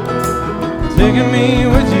 Taking me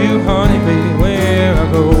with you, honey, baby, where I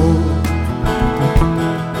go.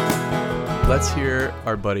 Let's hear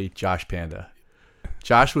our buddy Josh Panda.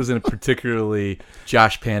 Josh was in a particularly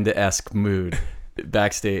Josh Panda-esque mood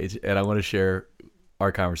backstage, and I want to share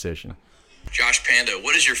our conversation. Josh Panda,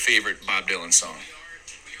 what is your favorite Bob Dylan song?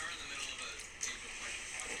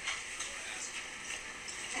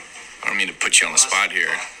 I don't mean to put you on the spot here.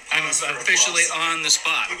 I'm officially on the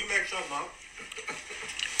spot.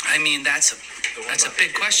 I mean, that's a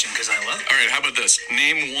big question because I love it. All right, how about this?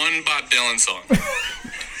 Name one Bob Dylan song.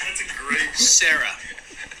 That's a great Sarah.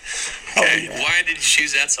 Okay, why did you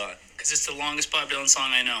choose that song? Because it's the longest Bob Dylan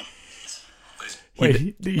song I know.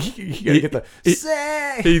 Wait, you gotta get the.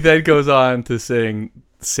 He then goes on to sing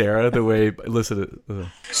Sarah the way. Listen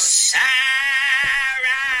to. Sarah,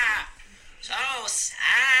 oh Sarah.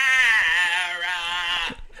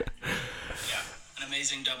 Yeah, an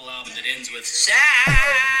amazing double album that ends with Sarah.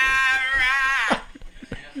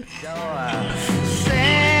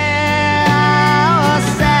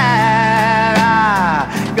 Sarah,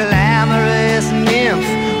 glamorous nymph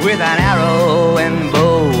with an arrow and bow.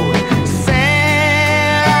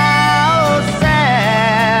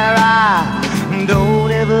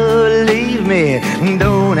 Don't ever leave me,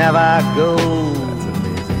 don't ever go. That's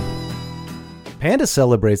amazing. Panda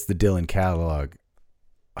celebrates the Dylan catalog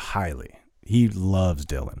highly. He loves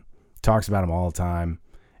Dylan, talks about him all the time,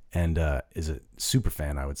 and is a super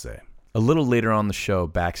fan, I would say. A little later on the show,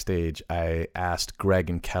 backstage, I asked Greg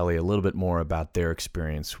and Kelly a little bit more about their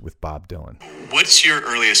experience with Bob Dylan. What's your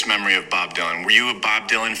earliest memory of Bob Dylan? Were you a Bob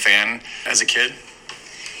Dylan fan as a kid?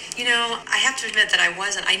 You know, I have to admit that I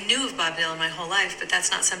wasn't. I knew of Bob Dylan my whole life, but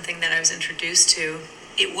that's not something that I was introduced to.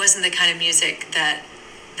 It wasn't the kind of music that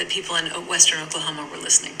people in Western Oklahoma were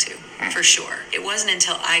listening to, for sure. It wasn't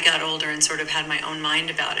until I got older and sort of had my own mind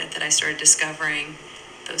about it that I started discovering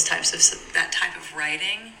that type of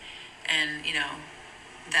writing, and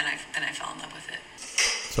then I fell in love with it.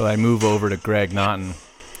 So I move over to Greg Naughton.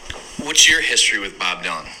 What's your history with Bob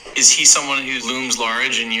Dylan? Is he someone who looms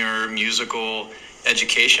large in your musical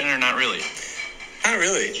education, or not really? Not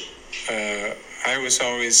really. I was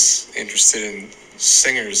always interested in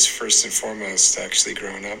singers first and foremost. Actually,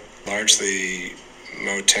 growing up, largely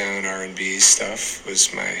Motown R&B stuff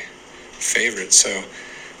was my favorite. So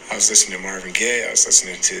I was listening to Marvin Gaye, I was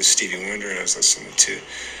listening to Stevie Wonder, I was listening to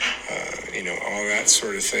all that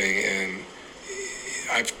sort of thing. And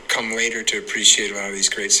I've come later to appreciate a lot of these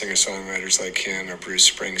great singer-songwriters like him or Bruce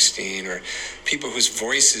Springsteen or people whose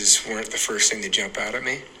voices weren't the first thing to jump out at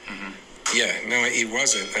me. Mm-hmm. Yeah, no, he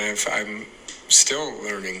wasn't. And I'm still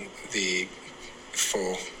learning the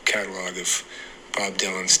full catalog of Bob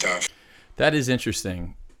Dylan stuff. That is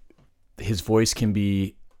interesting. His voice can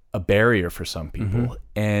be a barrier for some people. Mm-hmm.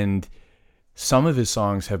 And some of his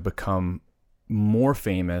songs have become more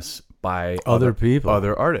famous by other people,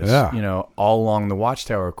 other artists. Yeah. All Along the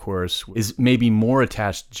Watchtower chorus is maybe more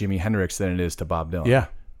attached to Jimi Hendrix than it is to Bob Dylan. Yeah.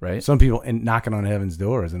 Right? Some people, and Knocking on Heaven's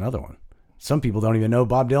Door is another one. Some people don't even know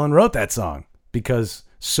Bob Dylan wrote that song because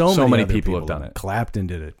so many people have done it. Clapton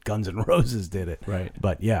did it. Guns N' Roses did it. Right.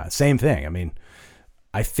 But yeah, same thing. I mean,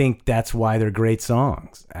 I think that's why they're great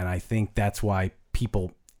songs. And I think that's why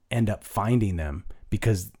people end up finding them,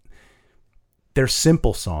 because they're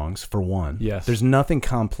simple songs, for one. Yes. There's nothing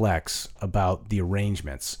complex about the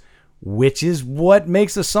arrangements, which is what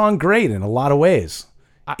makes a song great in a lot of ways,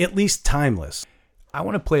 at least timeless. I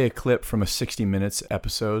want to play a clip from a 60 Minutes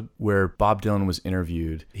episode where Bob Dylan was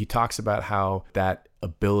interviewed. He talks about how that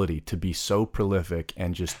ability to be so prolific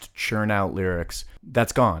and just churn out lyrics,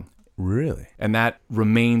 that's gone. Really? And that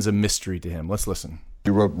remains a mystery to him. Let's listen.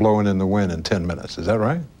 You wrote Blowing in the Wind in 10 minutes, is that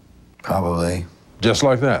right? Probably. Just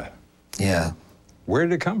like that? Yeah. Where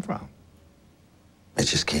did it come from? It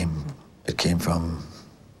came from,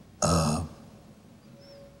 it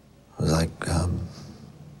was like,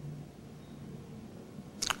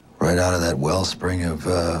 right out of that wellspring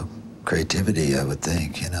of creativity, I would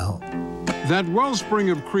think, That wellspring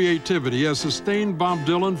of creativity has sustained Bob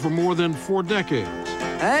Dylan for more than 4 decades.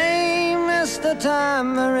 Hey, Mr.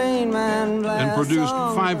 Tambourine Man, and produced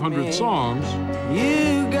 500 songs.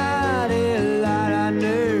 You got a lot of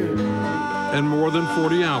nerve. And more than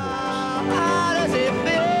 40 albums. How does it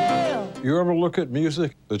feel? You ever look at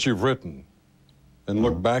music that you've written and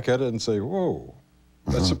look back at it and say, whoa,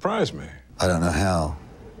 that surprised me? I don't know how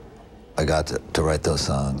I got to write those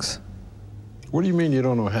songs. What do you mean you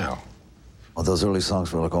don't know how? Well, those early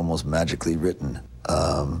songs were like almost magically written.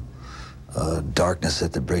 Darkness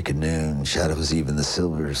at the break of noon, shadows even the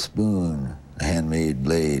silver spoon, a handmade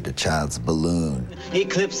blade, a child's balloon.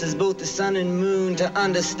 Eclipses both the sun and moon. To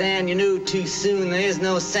understand, you knew too soon. There is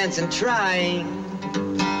no sense in trying.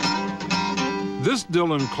 This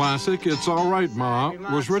Dylan classic, It's All Right, Ma,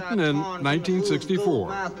 was written in 1964.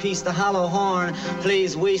 Mouthpiece, the hollow horn,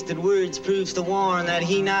 plays wasted words, proves to warn that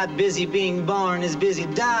he not busy being born, is busy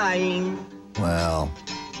dying. Well,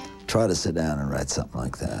 try to sit down and write something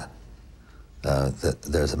like that.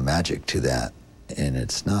 There's a magic to that, and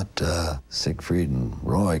it's not Siegfried and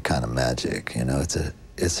Roy kind of magic.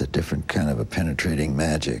 It's a different kind of a penetrating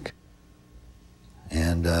magic.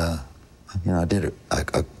 And I did it.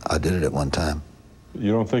 I did it at one time.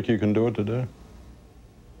 You don't think you can do it today?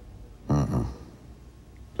 Mm-mm.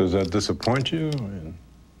 Does that disappoint you?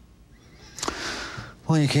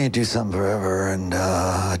 Well, you can't do something forever, and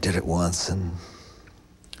I did it once, and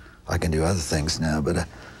I can do other things now, but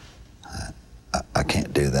I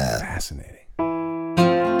can't do that. Fascinating.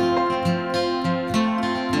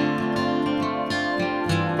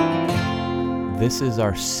 This is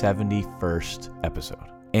our 71st episode.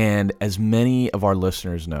 And as many of our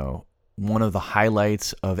listeners know, one of the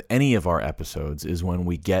highlights of any of our episodes is when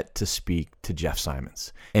we get to speak to Jeff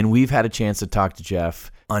Simons. And we've had a chance to talk to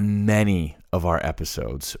Jeff on many of our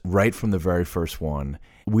episodes, right from the very first one.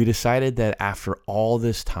 We decided that after all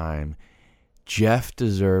this time, Jeff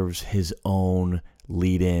deserves his own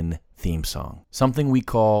lead-in theme song, something we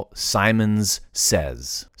call Simons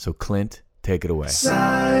Says. So Clint, take it away.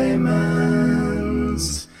 Simons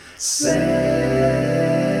Says.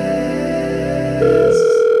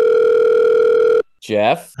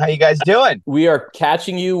 Jeff, how you guys doing? We are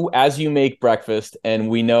catching you as you make breakfast, and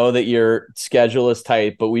we know that your schedule is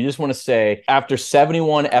tight, but we just want to say, after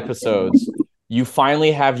 71 episodes, you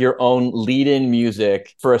finally have your own lead-in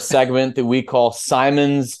music for a segment that we call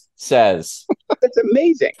Simons Says. That's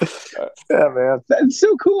amazing. Yeah, man. That's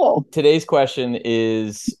so cool. Today's question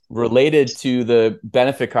is related to the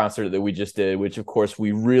benefit concert that we just did, which, of course,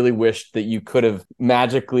 we really wished that you could have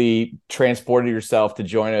magically transported yourself to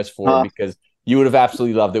join us for, because You would have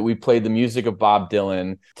absolutely loved it. We played the music of Bob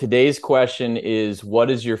Dylan. Today's question is,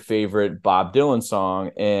 what is your favorite Bob Dylan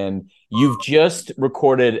song? And you've just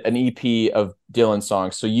recorded an EP of Dylan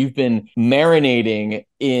songs. So you've been marinating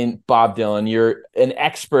in Bob Dylan. You're an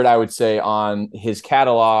expert, I would say, on his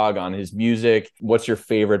catalog, on his music. What's your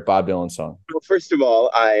favorite Bob Dylan song? Well, first of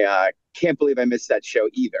all, I can't believe I missed that show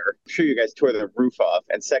either. I'm sure you guys tore the roof off.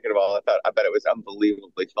 And second of all, I bet it was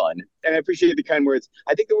unbelievably fun. And I appreciate the kind words.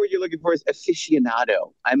 I think the word you're looking for is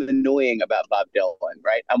aficionado. I'm annoying about Bob Dylan,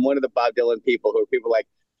 right? I'm one of the Bob Dylan people who are people like,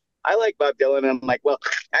 I like Bob Dylan. And I'm like, well,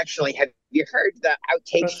 actually, have you heard the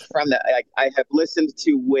outtakes from the, like, I have listened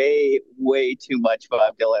to way too much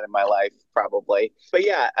Bob Dylan in my life, probably. But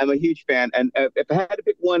yeah, I'm a huge fan. And if I had to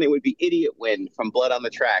pick one, it would be Idiot Wind from Blood on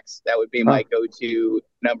the Tracks. That would be my go-to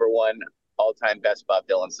number one all-time best Bob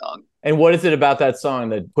Dylan song. And what is it about that song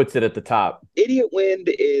that puts it at the top? Idiot Wind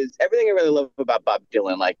is everything I really love about Bob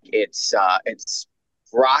Dylan. Like it's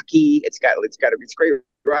rocky. It's great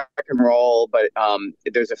rock and roll, but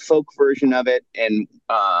there's a folk version of it and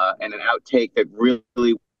an outtake that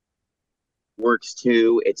really works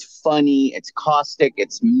too. It's funny, it's caustic,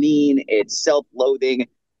 it's mean, it's self-loathing,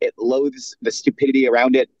 it loathes the stupidity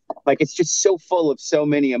around it. Like it's just so full of so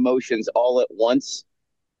many emotions all at once.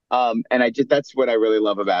 And that's what I really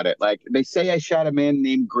love about it. Like they say I shot a man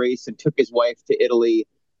named Grace and took his wife to Italy.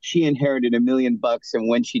 She inherited $1 million, and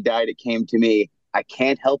when she died, it came to me. I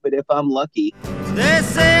can't help it if I'm lucky. They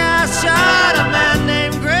say I shot a man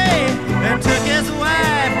named Gray and took his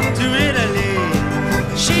wife to Italy.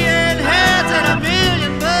 She inherited $1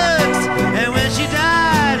 million, and when she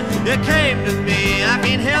died, it came to me. I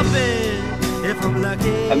can't help it if I'm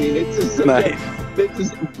lucky. I mean, it's just it's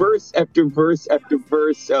just verse after verse after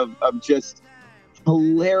verse of just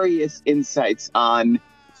hilarious insights on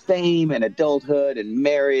fame and adulthood and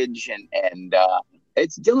marriage and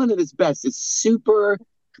it's Dylan at his best. It's super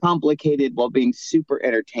complicated while being super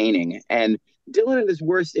entertaining. And Dylan at his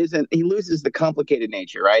worst he loses the complicated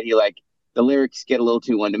nature, right? The lyrics get a little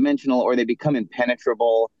too one-dimensional or they become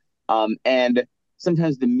impenetrable. And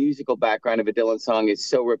sometimes the musical background of a Dylan song is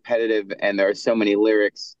so repetitive and there are so many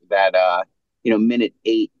lyrics that, minute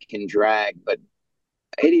 8 can drag. But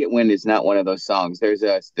Idiot Wind is not one of those songs. There's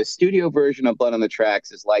the studio version of Blood on the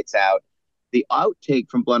Tracks is Lights Out. The outtake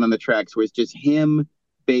from Blood on the Tracks was just him,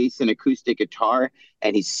 bass, and acoustic guitar,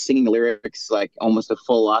 and he's singing lyrics like almost a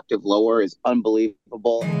full octave lower is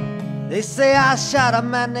unbelievable. They say I shot a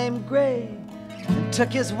man named Gray and took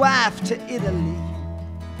his wife to Italy.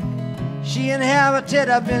 She inherited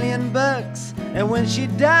 $1 million, and when she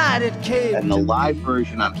died, it came. And the live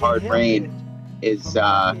version on Hard Rain is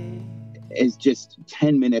just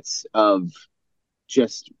 10 minutes of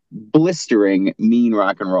just blistering mean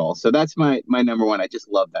rock and roll. So that's my number one. I just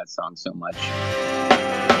love that song so much.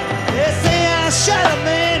 They say I shot a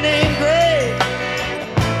man named Gray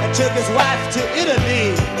and took his wife to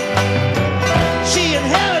Italy. She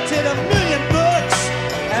inherited $1 million,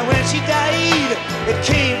 and when she died, it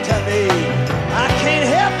came to me. I can't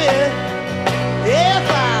help it if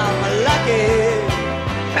I'm lucky.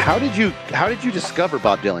 How did you discover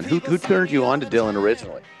Bob Dylan? Who turned you on to Dylan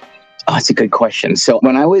originally? Oh, that's a good question. So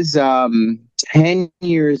when I was 10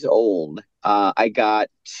 years old, I got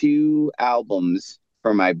 2 albums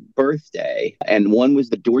for my birthday, and one was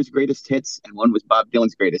the Doors' greatest hits, and one was Bob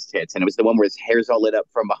Dylan's greatest hits, and it was the one where his hair's all lit up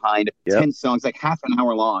from behind. Yep. 10 songs, like half an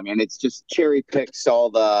hour long, and it's just cherry picks all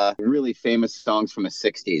the really famous songs from the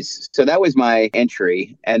 60s. So that was my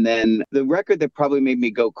entry, and then the record that probably made me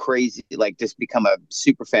go crazy, like just become a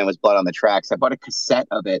super fan, was Blood on the Tracks. I bought a cassette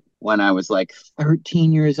of it when I was like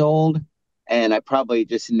 13 years old. And I probably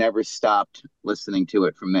just never stopped listening to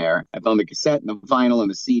it from there. I found the cassette and the vinyl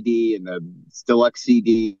and the CD and the deluxe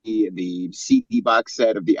CD and the CD box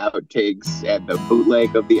set of the outtakes and the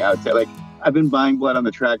bootleg of the outtake. Like, I've been buying Blood on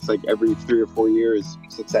the Tracks like every 3 or 4 years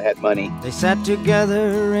since I had money. They sat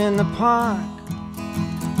together in the park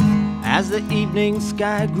as the evening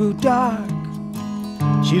sky grew dark.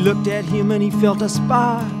 She looked at him and he felt a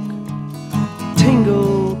spark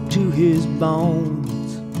tingle to his bones.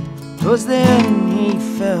 'Twas then he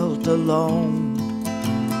felt alone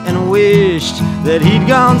and wished that he'd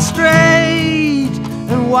gone straight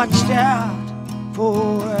and watched out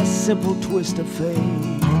for a simple twist of fate.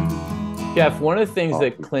 Jeff, one of the things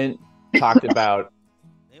that Clint talked about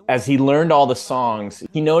as he learned all the songs,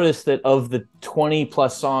 he noticed that of the 20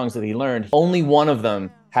 plus songs that he learned, only one of them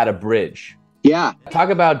had a bridge. Yeah. Talk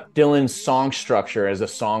about Dylan's song structure as a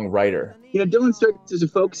songwriter. Dylan starts as a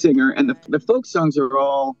folk singer, and the folk songs are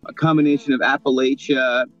all a combination of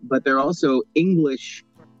Appalachia, but they're also English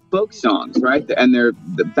folk songs, right? And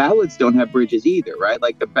the ballads don't have bridges either, right?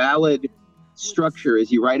 Like the ballad structure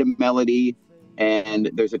is you write a melody and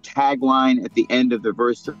there's a tagline at the end of the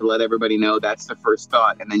verse to let everybody know that's the first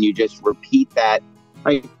thought, and then you just repeat that.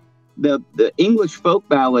 Right? The English folk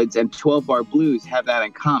ballads and 12-bar blues have that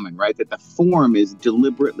in common, right? That the form is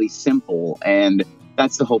deliberately simple, and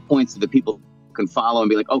that's the whole point, so that people can follow and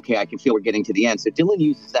be like, okay, I can feel we're getting to the end. So Dylan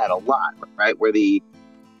uses that a lot, right? Where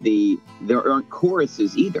there aren't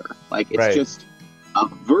choruses either. Like, it's just a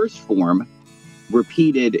verse form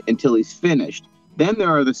repeated until he's finished. Then there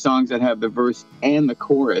are the songs that have the verse and the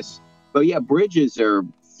chorus. But yeah, bridges are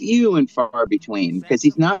few and far between because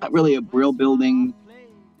he's not really a brill building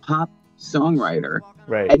pop songwriter.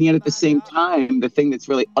 Right. And yet at the same time, the thing that's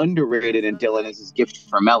really underrated in Dylan is his gift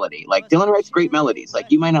for melody. Like, Dylan writes great melodies.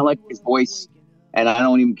 Like, you might not like his voice, and I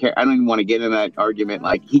don't even care. I don't even want to get in that argument.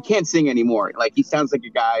 Like, he can't sing anymore. Like, he sounds like a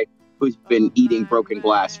guy who's been eating broken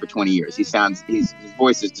glass for 20 years. His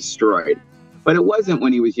voice is destroyed. But it wasn't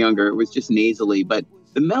when he was younger. It was just nasally. But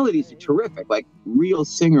the melodies are terrific. Like, real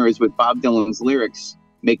singers with Bob Dylan's lyrics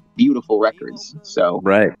make beautiful records. So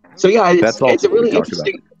right. So yeah, it's a really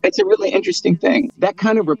interesting. It's a really interesting thing. That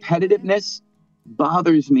kind of repetitiveness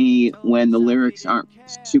bothers me when the lyrics aren't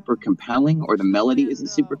super compelling or the melody isn't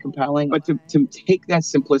super compelling. But to take that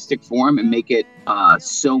simplistic form and make it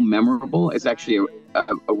so memorable is actually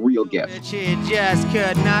a real gift. She just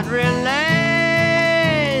could not relate.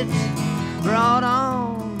 Brought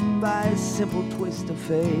on by a simple twist of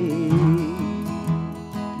fate.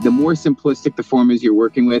 The more simplistic the form is you're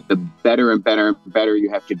working with, the better and better and better you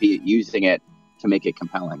have to be at using it to make it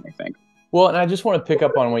compelling, I think. Well, and I just want to pick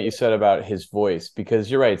up on what you said about his voice, because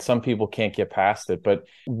you're right, some people can't get past it. But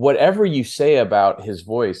whatever you say about his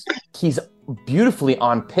voice, he's beautifully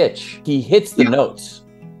on pitch. He hits the notes.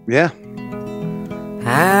 Yeah.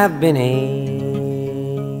 I've been a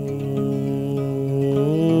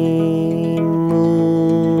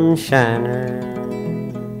moonshiner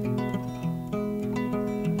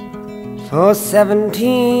for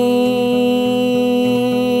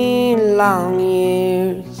 17 long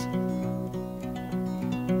years.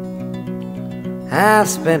 I've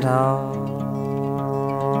spent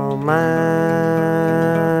all my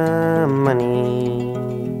money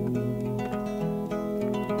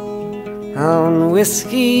on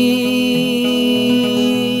whiskey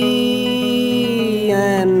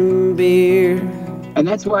and beer. And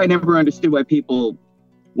that's why I never understood why people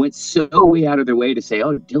went so way out of their way to say,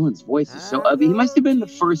 oh, Dylan's voice is so ugly. He must have been the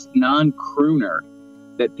first non-crooner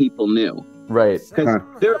that people knew. Right. Because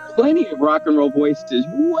there are plenty of rock and roll voices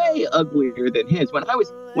way uglier than his. When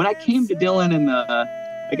I came to Dylan in the,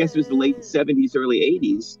 I guess it was the late 70s, early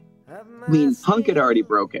 80s, I mean, punk had already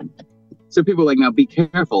broken. So people were like, now be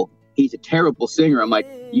careful. He's a terrible singer. I'm like,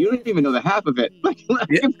 you don't even know the half of it. Like, I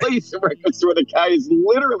can play some records where the guy is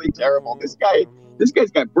literally terrible. This guy's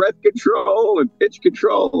got breath control and pitch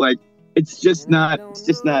control. Like, it's just not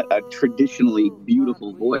a traditionally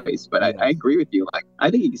beautiful voice. But I agree with you. Like, I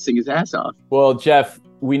think he can sing his ass off. Well, Jeff,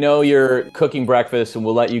 we know you're cooking breakfast and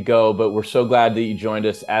we'll let you go, but we're so glad that you joined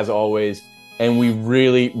us as always. And we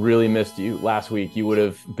really, really missed you last week. You would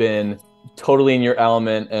have been totally in your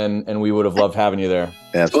element, and we would have loved having you there.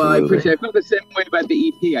 Absolutely. Well, I appreciate it. I felt the same way about the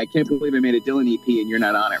EP. I can't believe I made a Dylan EP and you're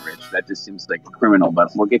not on it, Rich. That just seems like criminal, but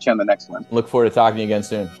we'll get you on the next one. Look forward to talking to you again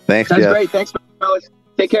soon. Thanks, Sounds Jeff. great. Thanks, fellas.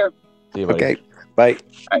 Take care. See you, buddy. Okay. Bye.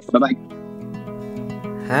 All right. Bye-bye.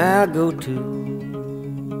 I'll go to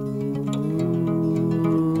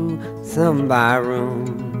some bar room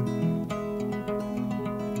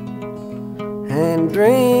and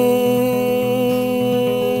drink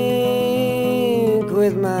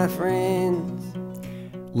with my friends.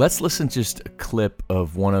 Let's listen to just a clip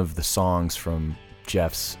of one of the songs from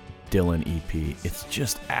Jeff's Dylan EP. It's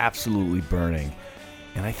just absolutely burning.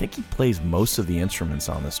 And I think he plays most of the instruments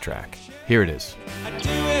on this track. Here it is. I do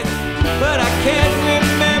it, but I can't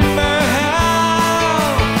remember how.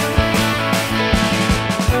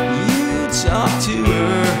 You talk to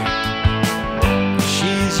her,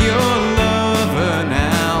 she's your lover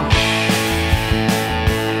now.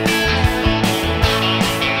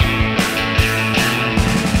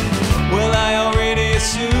 Well, I already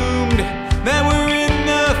assumed that we're in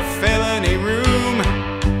the felony room,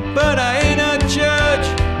 but I ain't a judge.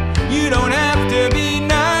 You don't have to be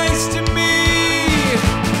nice to me.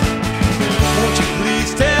 Won't you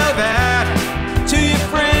please tell that to your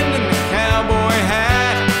friend in the cowboy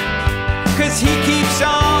hat? 'Cause he keeps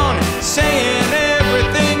on saying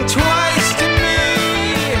everything twice to me.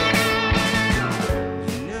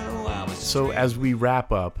 So as we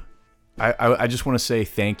wrap up, I just want to say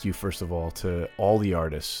thank you, first of all, to all the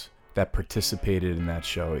artists that participated in that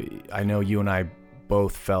show. I know you and I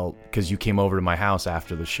both felt, because you came over to my house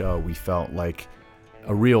after the show, we felt like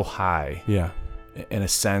a real high. Yeah. And a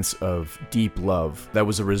sense of deep love that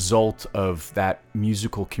was a result of that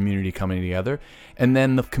musical community coming together, and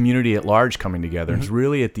then the community at large coming together. It's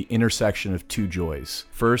really at the intersection of two joys.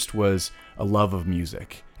 First was a love of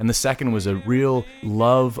music, and the second was a real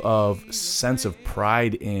love of sense of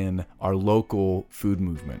pride in our local food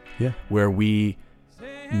movement, where we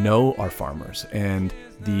know our farmers, and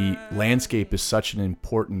the landscape is such an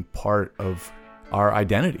important part of our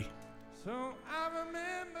identity.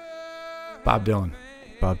 Bob Dylan.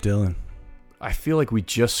 I feel like we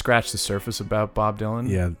just scratched the surface about Bob Dylan.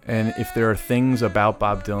 Yeah. And if there are things about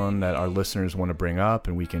Bob Dylan that our listeners want to bring up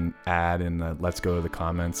and we can add in the Let's Go to the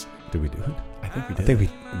comments. Did we do it? I think we did. I think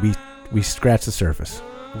we scratched the surface.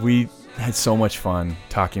 We had so much fun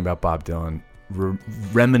talking about Bob Dylan,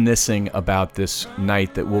 reminiscing about this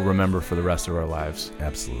night that we'll remember for the rest of our lives.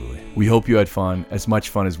 Absolutely. We hope you had fun, as much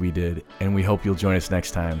fun as we did, and we hope you'll join us next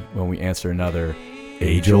time when we answer another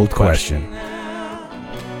age-old question.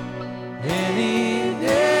 Any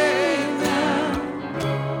day now,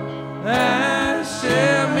 that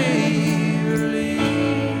shall me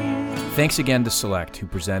believe. Thanks again to Select, who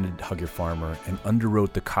presented Hug Your Farmer and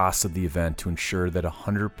underwrote the costs of the event to ensure that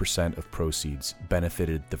 100% of proceeds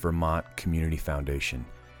benefited the Vermont Community Foundation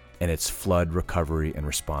and its Flood Recovery and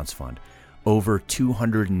Response Fund. Over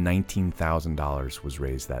 $219,000 was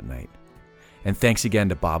raised that night. And thanks again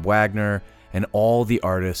to Bob Wagner and all the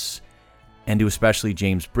artists, and to especially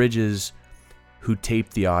James Bridges, who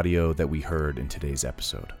taped the audio that we heard in today's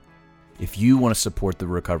episode. If you want to support the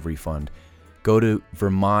Recovery Fund, go to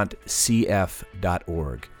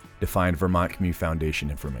vermontcf.org to find Vermont Community Foundation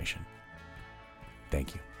information.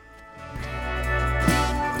 Thank you.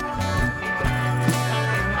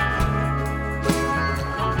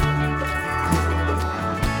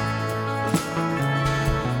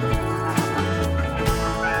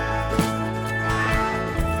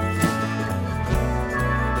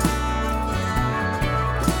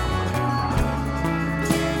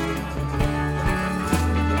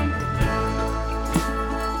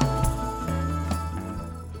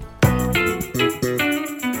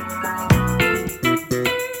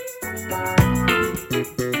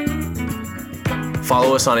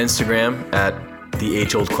 Follow us on Instagram at The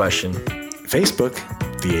Age Old Question. Facebook,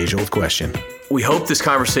 The Age Old Question. We hope this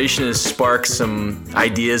conversation has sparked some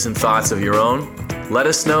ideas and thoughts of your own. Let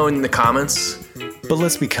us know in the comments. But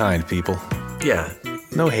let's be kind, people. Yeah.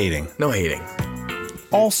 No hating. No hating.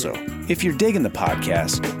 Also, if you're digging the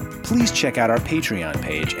podcast, please check out our Patreon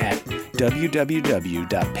page at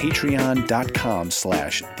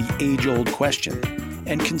www.patreon.com/theageoldquestion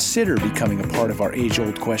and consider becoming a part of our Age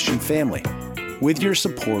Old Question family. With your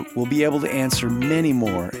support, we'll be able to answer many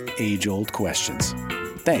more age-old questions.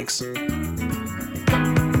 Thanks.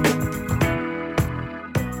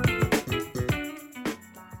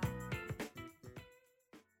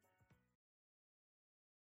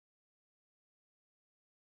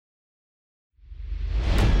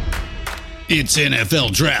 It's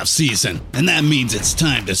NFL draft season, and that means it's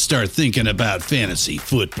time to start thinking about fantasy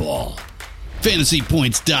football.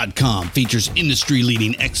 FantasyPoints.com features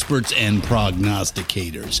industry-leading experts and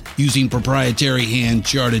prognosticators using proprietary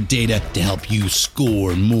hand-charted data to help you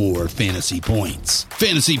score more fantasy points.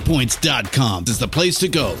 FantasyPoints.com is the place to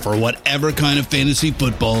go for whatever kind of fantasy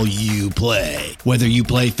football you play. Whether you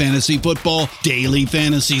play fantasy football, daily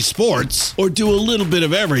fantasy sports, or do a little bit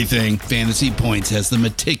of everything, Fantasy Points has the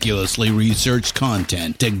meticulously researched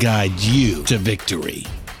content to guide you to victory.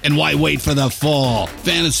 And why wait for the fall?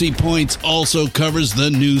 Fantasy Points also covers the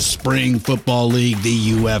new spring football league,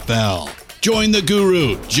 the UFL. Join the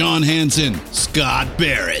guru, John Hansen, Scott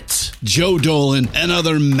Barrett, Joe Dolan, and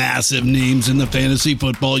other massive names in the fantasy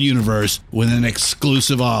football universe with an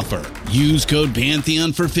exclusive offer. Use code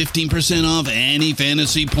Pantheon for 15% off any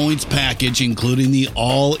Fantasy Points package, including the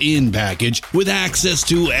all-in package, with access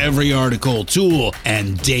to every article, tool,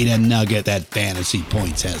 and data nugget that Fantasy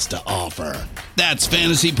Points has to offer. That's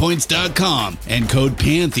FantasyPoints.com and code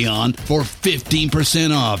Pantheon for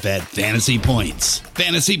 15% off at Fantasy Points.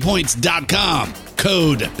 FantasyPoints.com,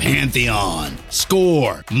 code Pantheon.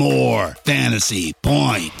 Score more fantasy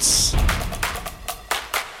points.